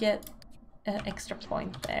didn't get an extra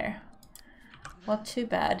point there. Well, too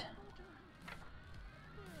bad.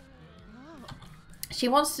 She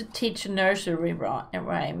wants to teach a nursery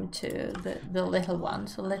rhyme to the little one,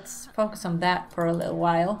 so let's focus on that for a little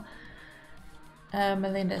while.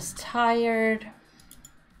 Melinda's tired.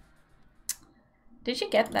 Did she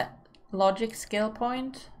get that logic skill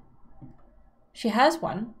point? She has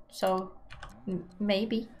one, so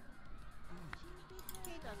maybe.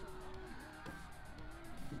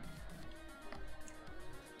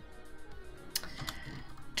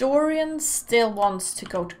 Dorian still wants to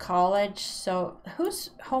go to college, so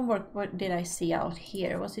whose homework what did I see out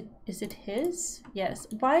here? Is it his? Yes.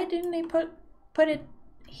 Why didn't he put it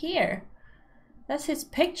here? That's his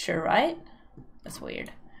picture, right? That's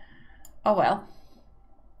weird. Oh well.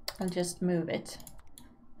 I'll just move it.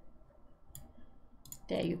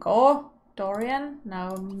 There you go, Dorian. Now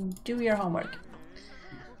do your homework.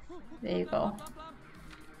 There you go.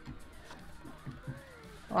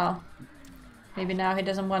 Well, maybe now he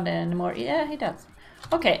doesn't want it anymore. Yeah, he does.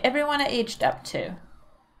 Okay, everyone aged up too.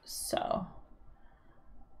 So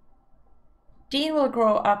Dean will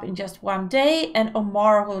grow up in just one day, and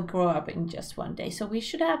Omar will grow up in just one day. So we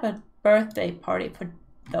should have a birthday party for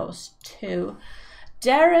those two.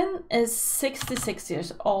 Darren is 66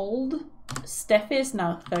 years old. Steffi is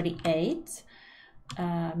now 38.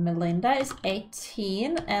 Melinda is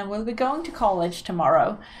 18 and will be going to college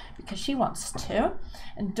tomorrow because she wants to.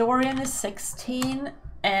 And Dorian is 16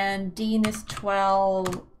 and Dean is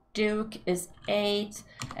 12. Duke is 8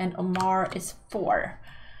 and Omar is 4.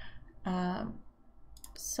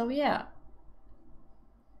 So yeah.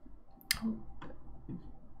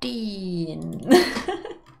 Dean.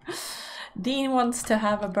 Dean wants to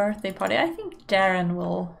have a birthday party. I think Darren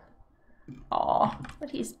will. Aw,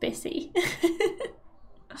 but he's busy.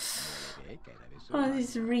 Oh,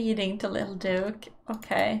 he's reading to little Duke.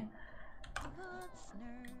 Okay.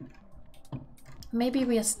 Maybe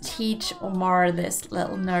we just teach Omar this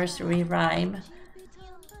little nursery rhyme.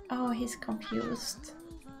 Oh, he's confused.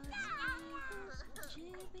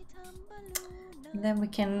 And then we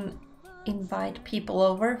can invite people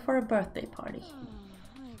over for a birthday party.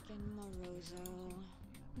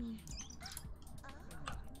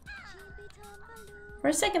 For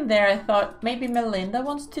a second there I thought maybe Melinda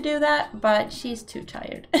wants to do that, but she's too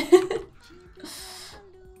tired.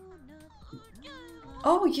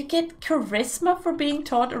 Oh, you get charisma for being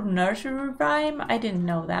taught a nursery rhyme? I didn't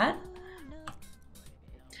know that.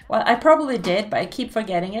 Well, I probably did, but I keep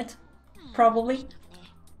forgetting it. Probably.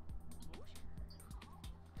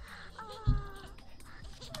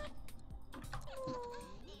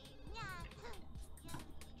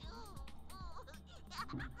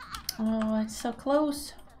 Oh, it's so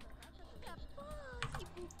close.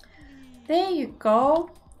 There you go.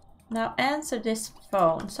 Now answer this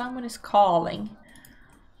phone. Someone is calling.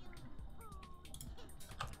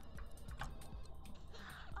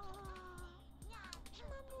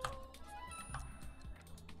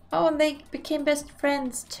 Oh, and they became best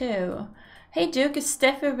friends too. Hey Duke, is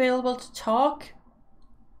Steffi available to talk?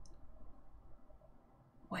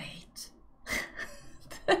 Wait.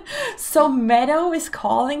 So Meadow is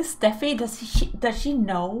calling Steffi? Does she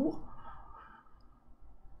know?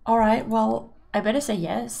 Alright, well, I better say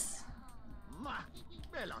yes.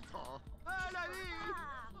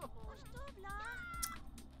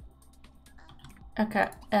 Okay,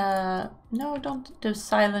 no, don't do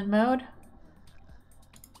silent mode.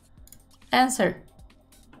 Answer.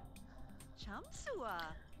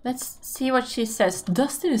 Let's see what she says.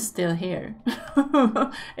 Dustin is still here.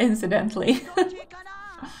 Incidentally.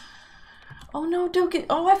 Oh no, Duke.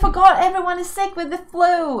 Oh, I forgot everyone is sick with the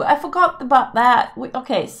flu. I forgot about that.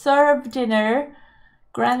 Okay, serve dinner,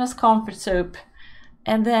 grandma's comfort soup.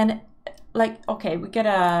 And then, like, okay, we get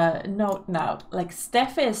a note now. Like,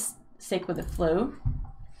 Steph is sick with the flu.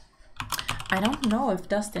 I don't know if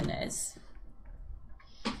Dustin is.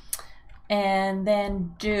 And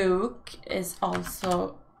then Duke is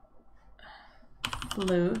also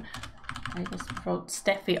flu. I just wrote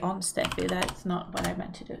Steffi on Steffi. That's not what I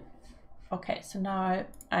meant to do. Okay, so now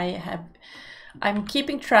I'm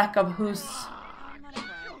keeping track of who's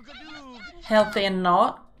healthy and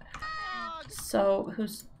not. So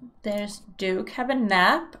there's Duke. Have a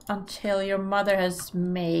nap until your mother has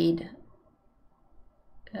made.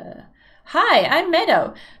 Hi, I'm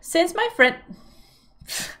Meadow. Since my friend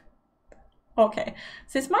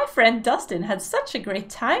Dustin had such a great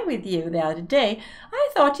time with you the other day, I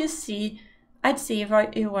thought I'd see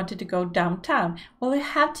if you wanted to go downtown. Well, I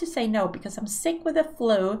have to say no because I'm sick with the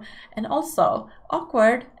flu and also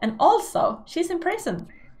awkward, and also she's in prison.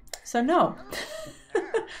 So no.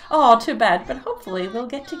 Oh, too bad, but hopefully we'll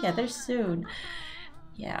get together soon.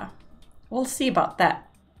 Yeah, we'll see about that,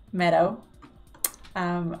 Meadow.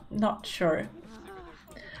 Not sure.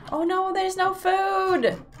 Oh no, there's no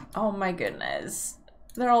food! Oh my goodness.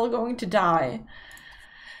 They're all going to die.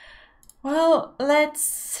 Well,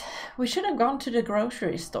 we should have gone to the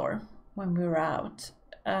grocery store when we were out.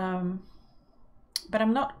 But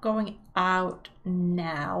I'm not going out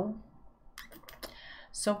now.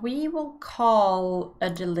 So we will call a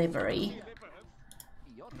delivery.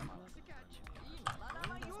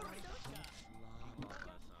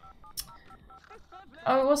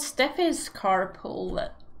 Oh, it was Steffi's carpool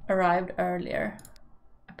that arrived earlier,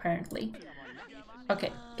 apparently.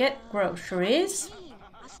 Okay, get groceries.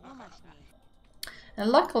 And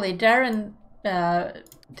luckily Darren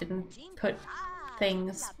didn't put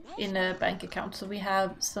things in a bank account, so we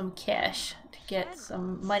have some cash to get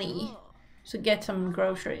some money, to get some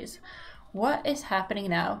groceries. What is happening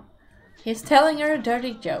now? He's telling her a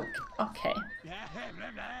dirty joke. Okay.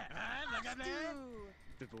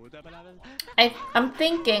 I'm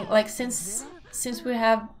thinking, like, since we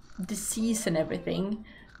have disease and everything,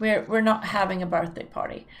 we're not having a birthday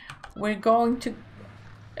party. We're going to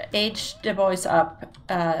age the boys up,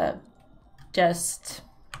 just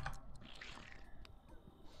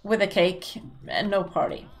with a cake and no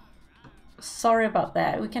party. Sorry about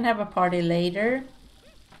that. We can have a party later.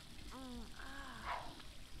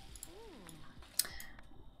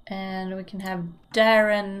 And we can have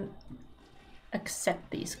Darren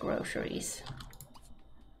accept these groceries.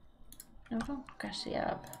 No, kanske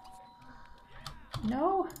up.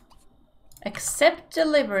 No. Accept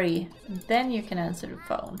delivery. Then you can answer the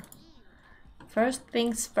phone. First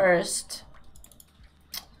things first.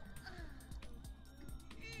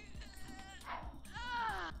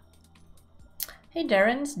 Hey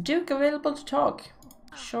Darren, is Duke available to talk?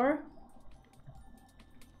 Sure.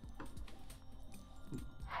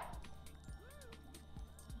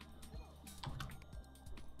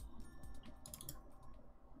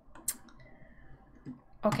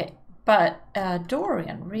 Okay, but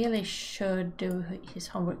Dorian really should do his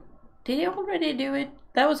homework. Did he already do it?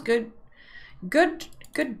 That was good. Good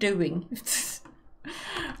doing.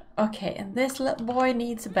 Okay, and this little boy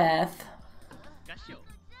needs a bath.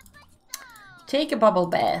 Take a bubble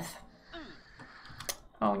bath.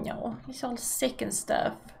 Oh no, he's all sick and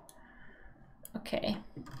stuff. Okay.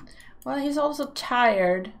 Well, he's also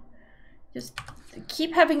tired. Just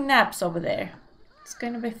keep having naps over there. It's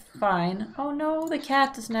gonna be fine. Oh no, the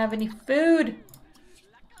cat doesn't have any food.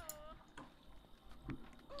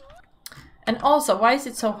 And also, why is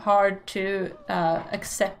it so hard to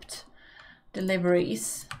accept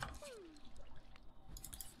deliveries?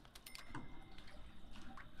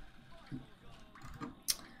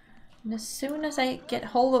 And as soon as I get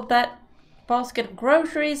hold of that basket of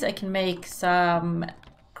groceries, I can make some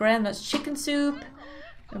grandma's chicken soup.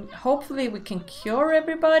 And hopefully we can cure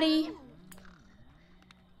everybody.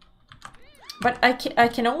 But I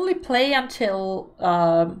can only play until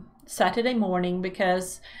Saturday morning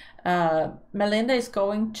because Melinda is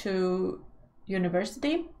going to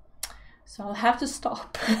university. So I'll have to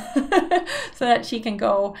stop so that she can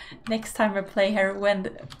go next time I play her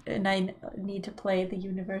and I need to play the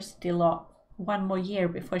university law 1 more year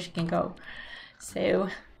before she can go. So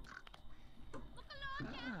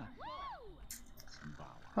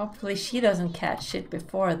hopefully she doesn't catch it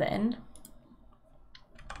before then.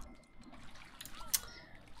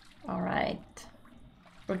 All right,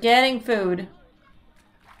 we're getting food.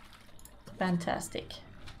 Fantastic.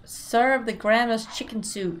 Serve the grandma's chicken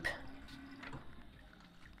soup.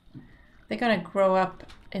 They're gonna grow up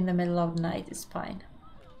in the middle of the night, it's fine.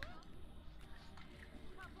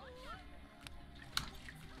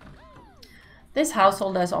 This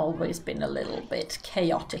household has always been a little bit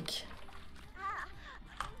chaotic.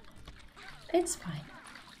 It's fine.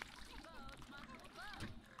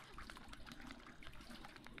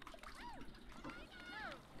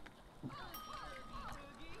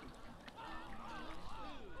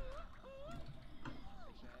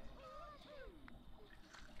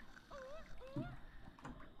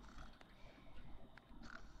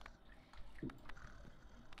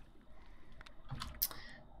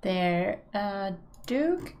 There,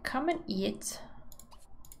 Dirk, come and eat.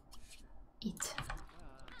 Eat.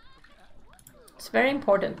 It's very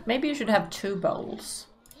important. Maybe you should have 2 bowls.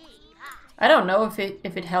 I don't know if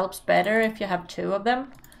it helps better if you have 2 of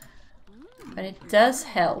them, but it does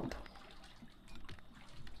help.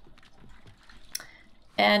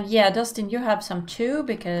 And yeah, Dustin, you have some too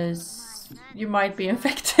because you might be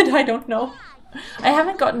infected. I don't know. I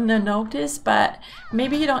haven't gotten a notice, but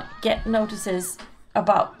maybe you don't get notices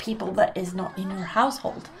about people that is not in your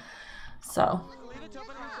household. So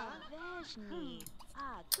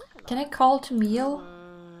can I call to meal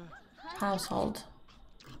household?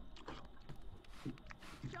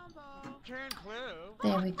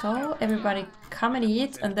 There we go. Everybody come and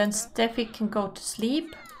eat, and then Steffi can go to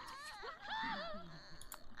sleep.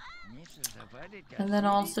 And then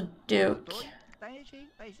also Duke.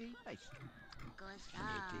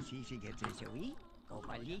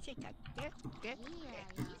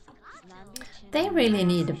 They really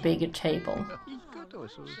need a bigger table.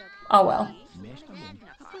 Oh well.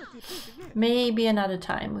 Maybe another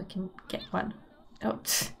time we can get one. Oh,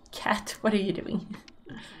 cat, what are you doing?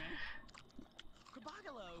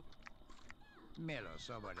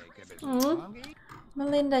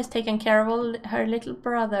 Melinda is taking care of her little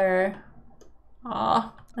brother.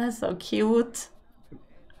 Aw, that's so cute.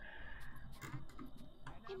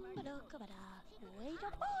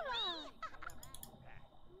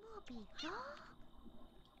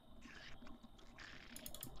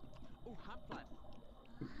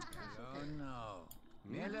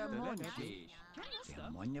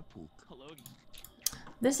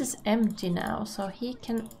 This is empty now, so he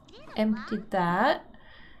can empty that.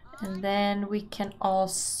 And then we can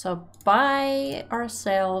also buy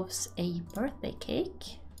ourselves a birthday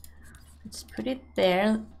cake. Let's put it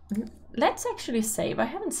there. Let's actually save. I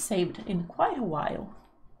haven't saved in quite a while.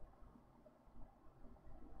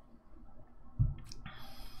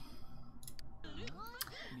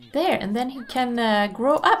 There, and then he can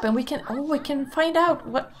grow up, and we can find out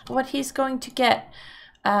what he's going to get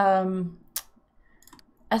as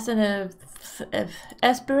an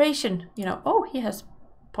aspiration. You know, oh, he has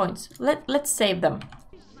points. Let's save them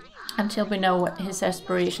until we know what his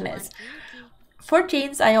aspiration is. For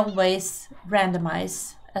teens, I always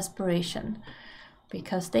randomize aspiration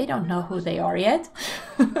because they don't know who they are yet.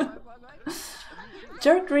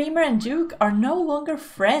 Dirk, Dreamer, and Duke are no longer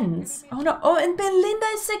friends. Oh no! Oh, and Melinda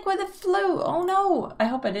is sick with the flu. Oh no! I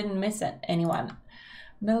hope I didn't miss anyone.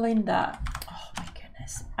 Melinda. Oh my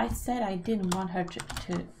goodness! I said I didn't want her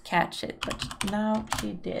to catch it, but now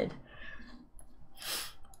she did.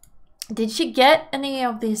 Did she get any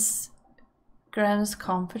of these Grandma's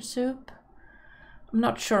comfort soup. I'm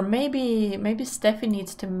not sure. Maybe Steffi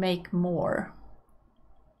needs to make more.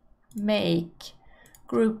 Make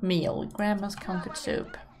group meal. Grandma's comfort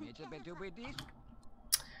soup.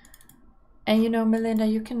 And you know, Melinda,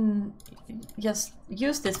 you can just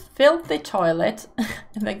use this filthy toilet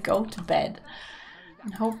and then go to bed.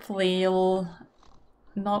 And hopefully you'll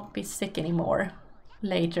not be sick anymore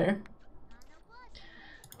later.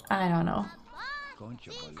 I don't know.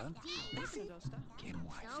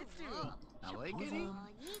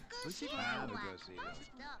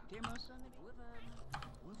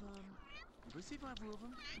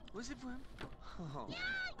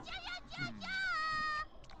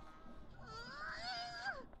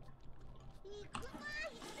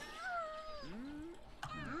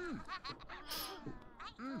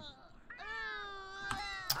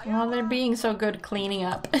 Well, they're being so good cleaning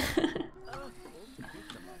up. I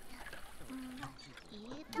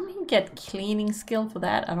didn't get cleaning skill for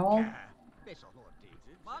that at all.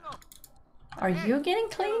 Are you getting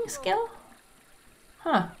cleaning skill?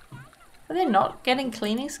 Huh. Are they not getting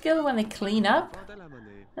cleaning skill when they clean up?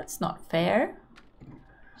 That's not fair.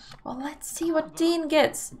 Well, let's see what Dean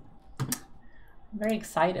gets. I'm very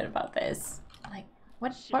excited about this. Like,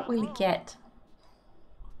 what will he get?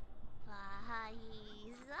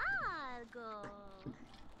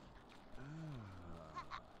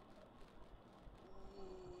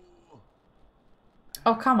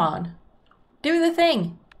 Oh, come on. Do the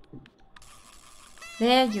thing.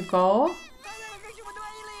 There you go.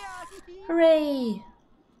 Hooray.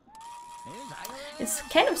 It's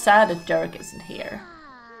kind of sad that Dirk isn't here.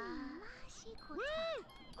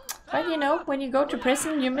 But you know, when you go to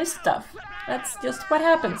prison, you miss stuff. That's just what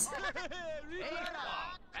happens.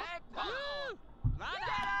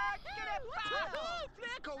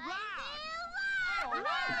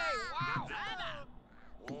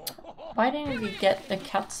 Why didn't we get the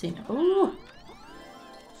cutscene? Ooh!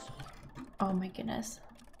 Oh my goodness.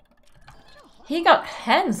 He got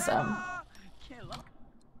handsome.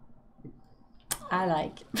 I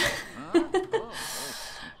like.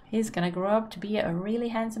 He's gonna grow up to be a really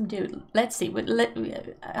handsome dude. Let's see.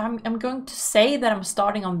 I'm going to say that I'm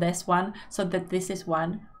starting on this one, so that this is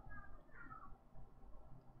one.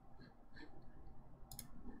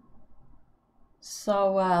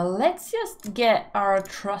 So let's just get our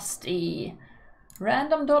trusty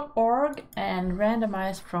random.org and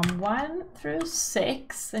randomize from 1 through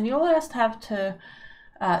 6. And you'll just have to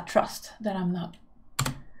trust that I'm not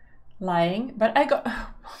lying. But I got...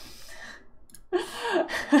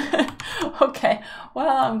 Okay,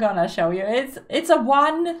 well, I'm gonna show you. It's a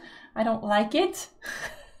 1. I don't like it.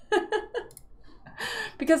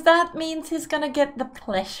 Because that means he's gonna get the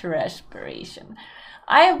pleasure aspiration.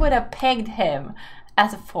 I would have pegged him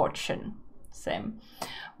as a fortune sim.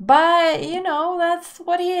 But, you know, that's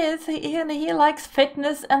what he is. He likes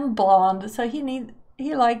fitness and blonde. So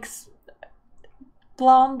he likes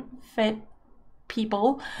blonde, fit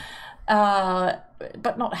people.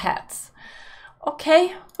 But not hats.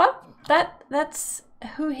 Okay, well, that's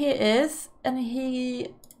who he is. And he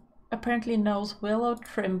apparently knows Willow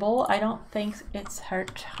Trimble. I don't think it's her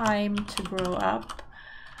time to grow up.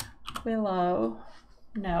 Willow...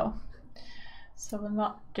 No, so we're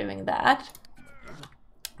not doing that.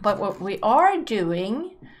 But what we are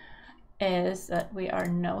doing is that we are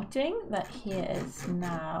noting that he is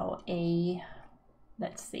now a...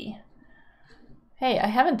 Let's see. Hey, I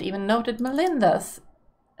haven't even noted Melinda's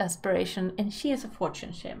aspiration, and she is a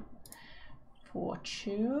fortune sim.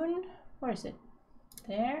 Fortune, where is it?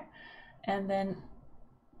 There. And then...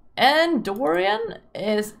 And Dorian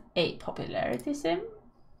is a popularity sim.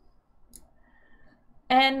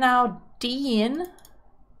 And now Dean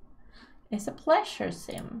is a pleasure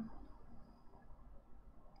sim.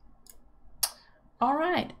 All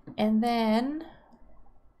right, and then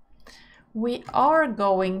we are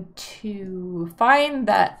going to find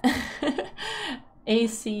that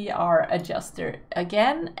ACR adjuster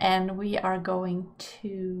again, and we are going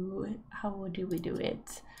to, how do we do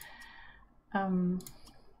it?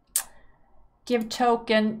 Give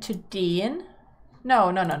token to Dean.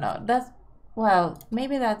 No, that's, well,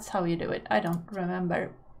 maybe that's how you do it. I don't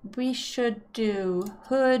remember. We should do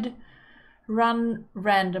hood run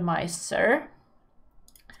randomizer.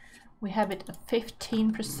 We have it at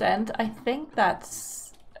 15%. I think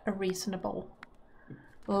that's a reasonable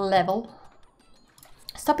level.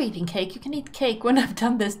 Stop eating cake. You can eat cake when I've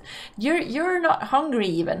done this. You're not hungry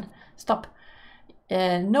even. Stop.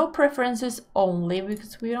 No preferences only,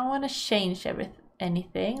 because we don't want to change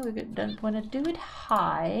anything. We don't want to do it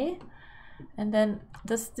high. And then,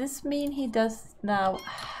 does this mean he does now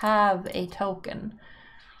have a token?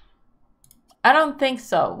 I don't think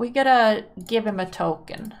so. We gotta give him a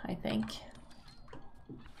token, I think.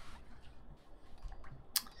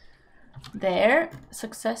 There,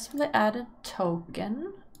 successfully added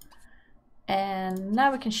token. And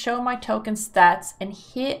now we can show my token stats, and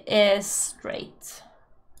he is straight.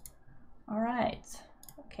 All right,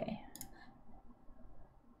 okay.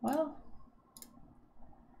 Well,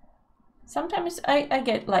 sometimes I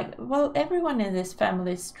get like, well, everyone in this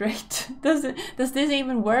family is straight. Does this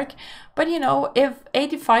even work? But you know, if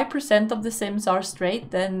 85% of the Sims are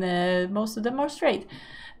straight, then most of them are straight.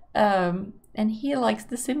 And he likes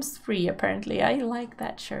The Sims 3, apparently. I like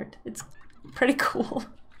that shirt. It's pretty cool.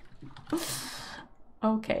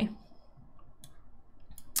 Okay.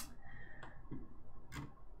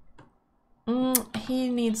 He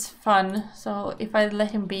needs fun, so if I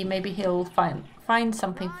let him be, maybe he'll find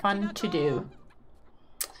something fun to do.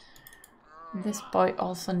 This boy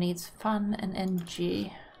also needs fun and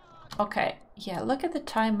energy. Okay, yeah, look at the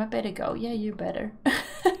time. I better go. Yeah, you better.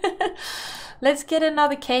 Let's get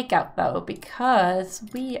another cake out though, because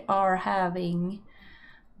we are having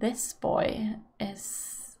this boy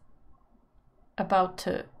is about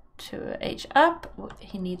to age up.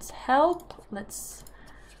 He needs help. Let's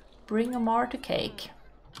bring Omar to cake.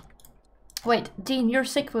 Wait, Dean, you're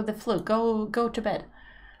sick with the flu. Go to bed.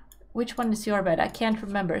 Which one is your bed? I can't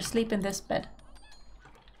remember. Sleep in this bed.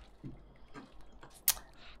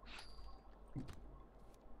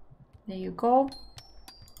 There you go.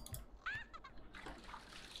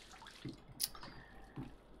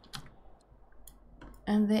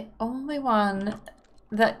 And the only one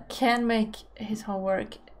that can make his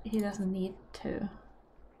homework, he doesn't need to.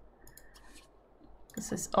 Because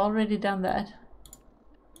he's already done that.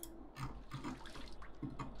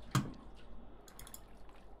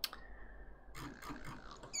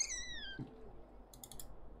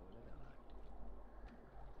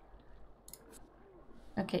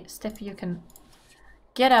 Okay, Steffi, you can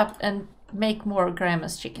get up and make more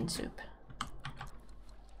Grandma's chicken soup.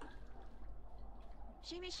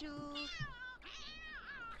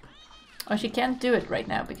 Oh, she can't do it right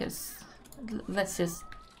now because let's just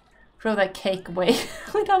throw that cake away.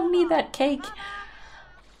 We don't need that cake.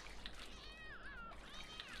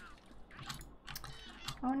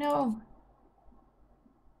 Oh no.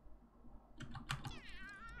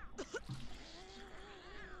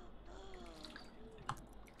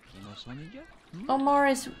 Omar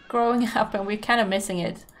is growing up and we're kind of missing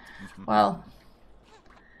it. Well,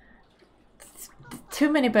 too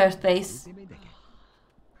many birthdays.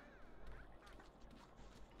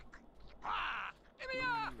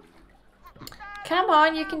 Come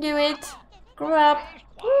on, you can do it. Grow up.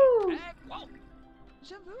 Woo.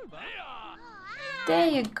 There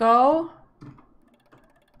you go.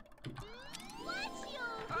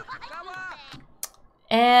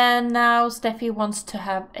 And now Steffi wants to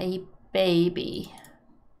have a baby.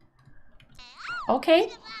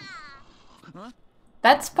 Okay.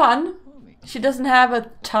 That's fun. She doesn't have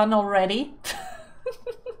a ton already.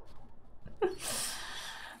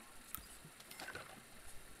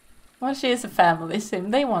 Well, she is a family sim.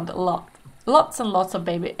 They want a lot. Lots and lots of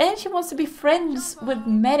baby. And she wants to be friends with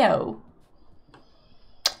Meadow.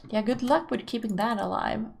 Yeah, good luck with keeping that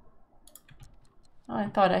alive. Oh, I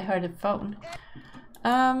thought I heard a phone.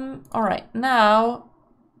 Alright, now...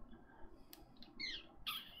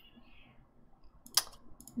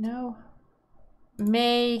 No.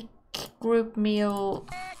 Make group meal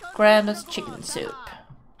Grandma's chicken soup.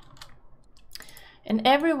 And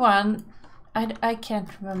everyone... I can't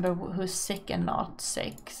remember who's sick and not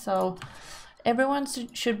sick, so everyone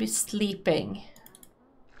should be sleeping.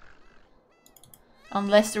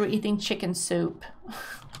 Unless they're eating chicken soup.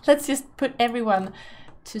 Let's just put everyone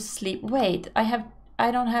to sleep. Wait, I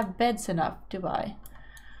don't have beds enough, do I?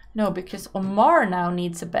 No, because Omar now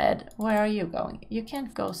needs a bed. Where are you going? You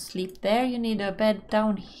can't go sleep there. You need a bed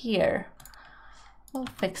down here. We'll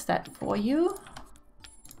fix that for you.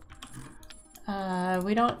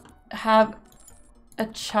 We don't have a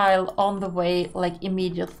child on the way like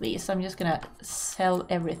immediately, so I'm just gonna sell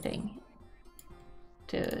everything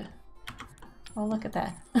to... Oh, look at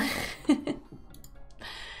that.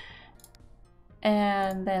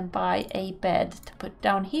 And then buy a bed to put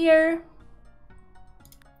down here.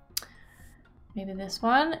 Maybe this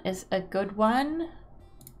one is a good one.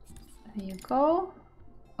 There you go.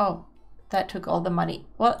 Oh, that took all the money.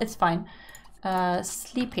 Well, it's fine.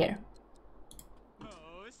 Sleep here.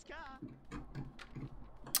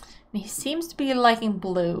 He seems to be liking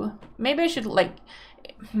blue. Maybe I should like...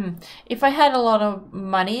 If I had a lot of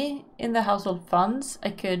money in the household funds,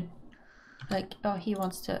 I could... Like, oh, he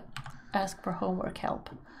wants to ask for homework help.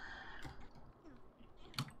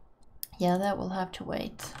 Yeah, that will have to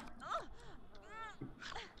wait.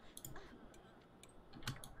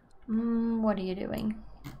 What are you doing?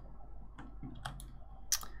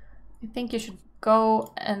 I think you should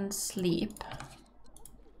go and sleep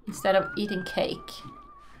instead of eating cake.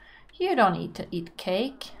 You don't need to eat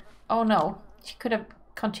cake. Oh no, she could have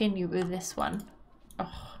continued with this one.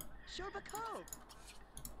 Oh.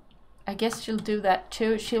 I guess she'll do that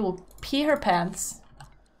too. She will pee her pants.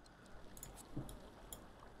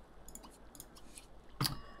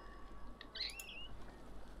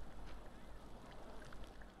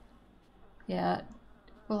 Yeah,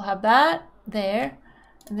 we'll have that there.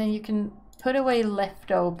 And then you can put away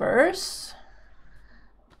leftovers.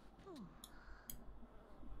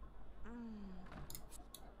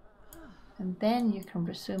 And then you can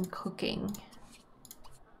resume cooking.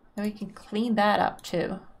 And we can clean that up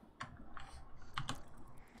too.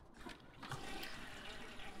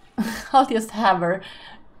 I'll just have her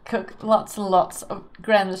cook lots and lots of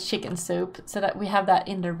Grandma's chicken soup so that we have that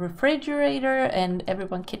in the refrigerator and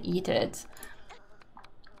everyone can eat it.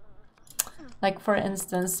 Like for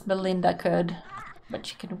instance, Melinda could, but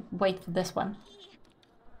she can wait for this one.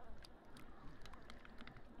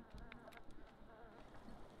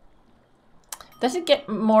 Does it get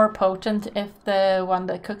more potent if the one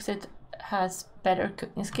that cooks it has better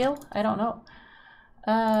cooking skill? I don't know.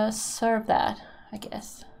 Serve that, I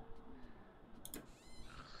guess.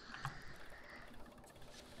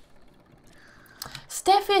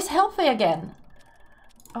 Steffi is healthy again.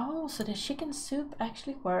 Oh, so the chicken soup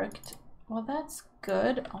actually worked. Well, that's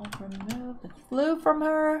good. I'll remove the flu from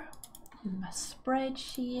her in my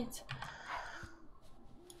spreadsheet.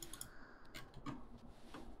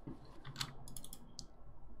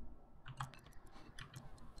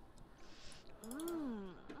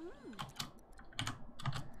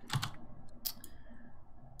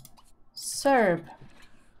 Serve.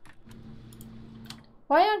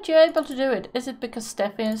 Why aren't you able to do it? Is it because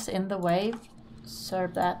Steffi is in the way?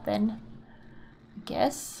 Serve that then, I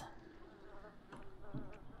guess.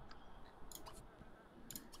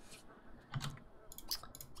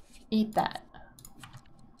 Eat that.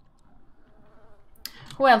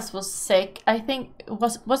 Who else was sick? I think,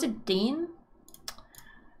 was it Dean?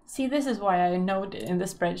 See, this is why I know it in the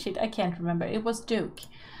spreadsheet. I can't remember. It was Duke.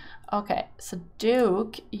 Okay, so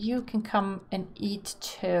Duke, you can come and eat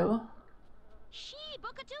too.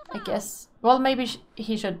 I guess. Well, maybe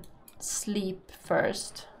he should sleep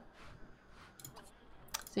first.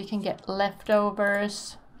 So you can get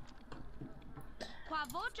leftovers.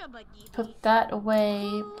 Put that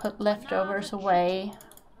away. Put leftovers away.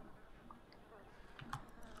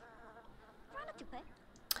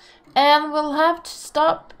 And we'll have to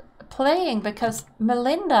stop playing because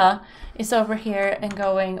Melinda is over here and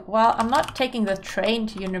going, well, I'm not taking the train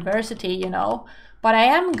to university, you know, but I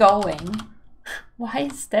am going. Why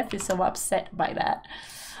is Steffi so upset by that?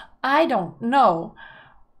 I don't know,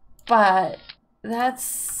 but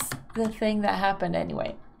that's the thing that happened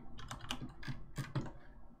anyway.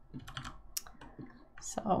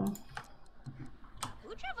 So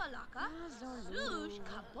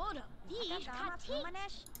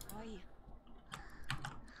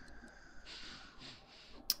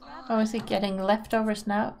oh, is he getting leftovers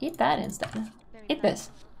now? Eat that instead. Eat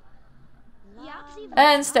this.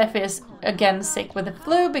 And Steffi is again sick with the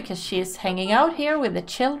flu because she's hanging out here with the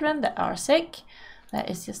children that are sick. That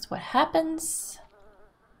is just what happens.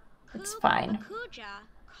 It's fine.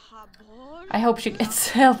 I hope she gets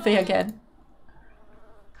healthy again.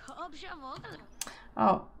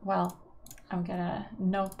 Oh, well, I'm gonna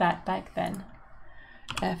note that back then.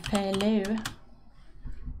 Fellow.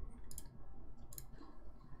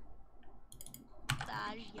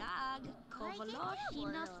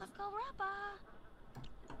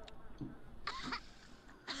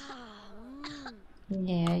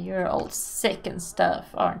 Yeah, you're all sick and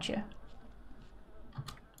stuff, aren't you?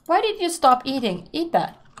 Why did you stop eating? Eat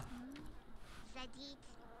that.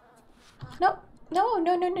 No, no,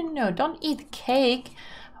 no, no, no, no. Don't eat cake.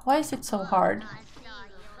 Why is it so hard?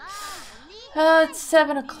 It's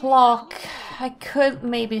 7 o'clock. I could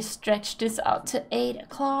maybe stretch this out to 8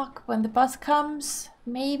 o'clock when the bus comes.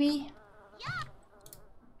 Maybe.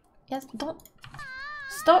 Yes, don't.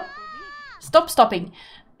 Stop. Stop stopping.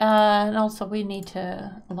 And also we need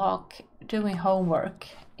to log doing homework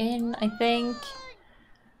in, I think.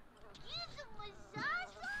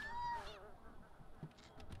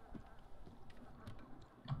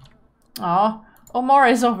 Oh, Omar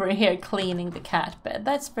is over here cleaning the cat bed.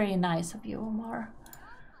 That's very nice of you, Omar.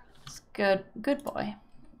 It's good. Good boy.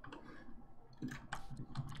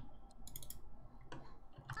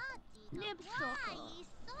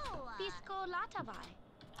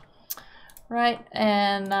 Right,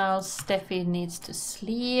 and now Steffi needs to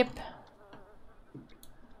sleep.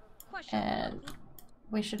 And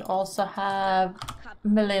we should also have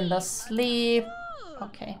Melinda sleep.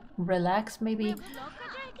 Okay, relax maybe.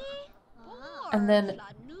 And then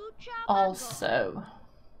also,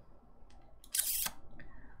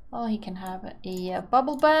 oh, he can have a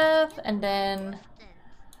bubble bath and then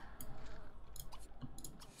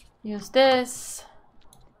use this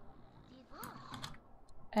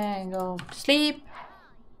and go to sleep.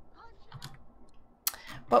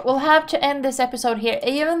 But we'll have to end this episode here,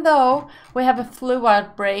 even though we have a flu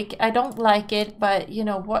outbreak. I don't like it, but you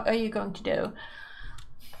know, what are you going to do?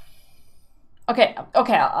 Okay,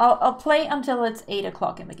 I'll play until it's 8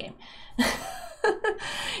 o'clock in the game.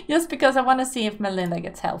 Just because I want to see if Melinda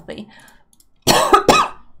gets healthy.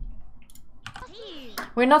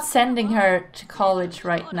 We're not sending her to college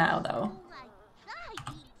right now, though.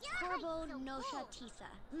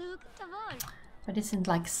 But it's in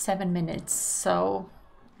like 7 minutes, so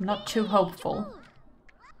I'm not too hopeful.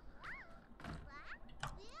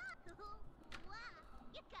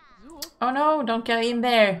 Oh no, don't go in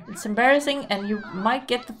there. It's embarrassing and you might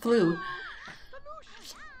get the flu.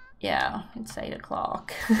 Yeah, it's 8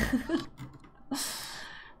 o'clock.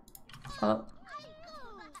 Well,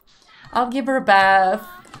 I'll give her a bath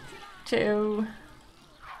too.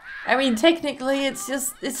 I mean, technically it's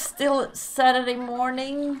still Saturday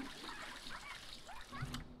morning.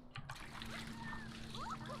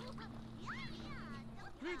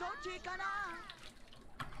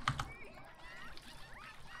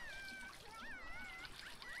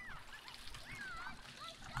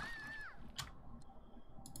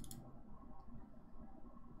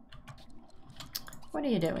 What are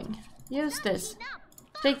you doing? Use this.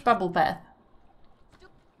 Take bubble bath.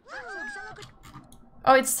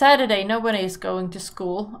 Oh, it's Saturday. Nobody is going to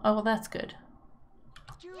school. Oh, well, that's good.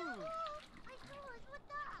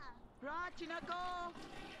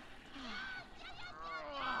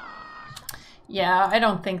 Yeah, I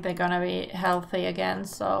don't think they're gonna be healthy again,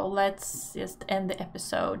 so let's just end the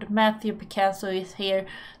episode. Matthew Picasso is here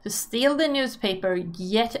to steal the newspaper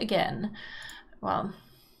yet again. Well,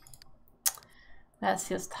 that's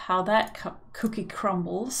just how that cookie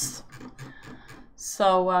crumbles.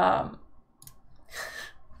 So,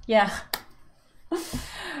 yeah.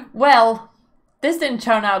 Well, this didn't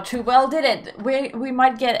turn out too well, did it? We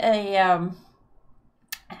might get an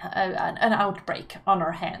outbreak on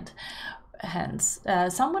our hands.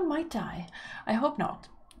 Someone might die. I hope not.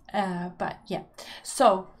 But yeah.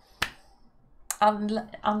 So,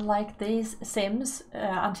 unlike these Sims,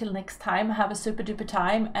 until next time, have a super duper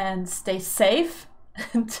time and stay safe.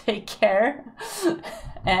 Take care.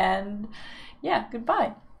 And yeah,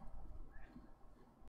 goodbye.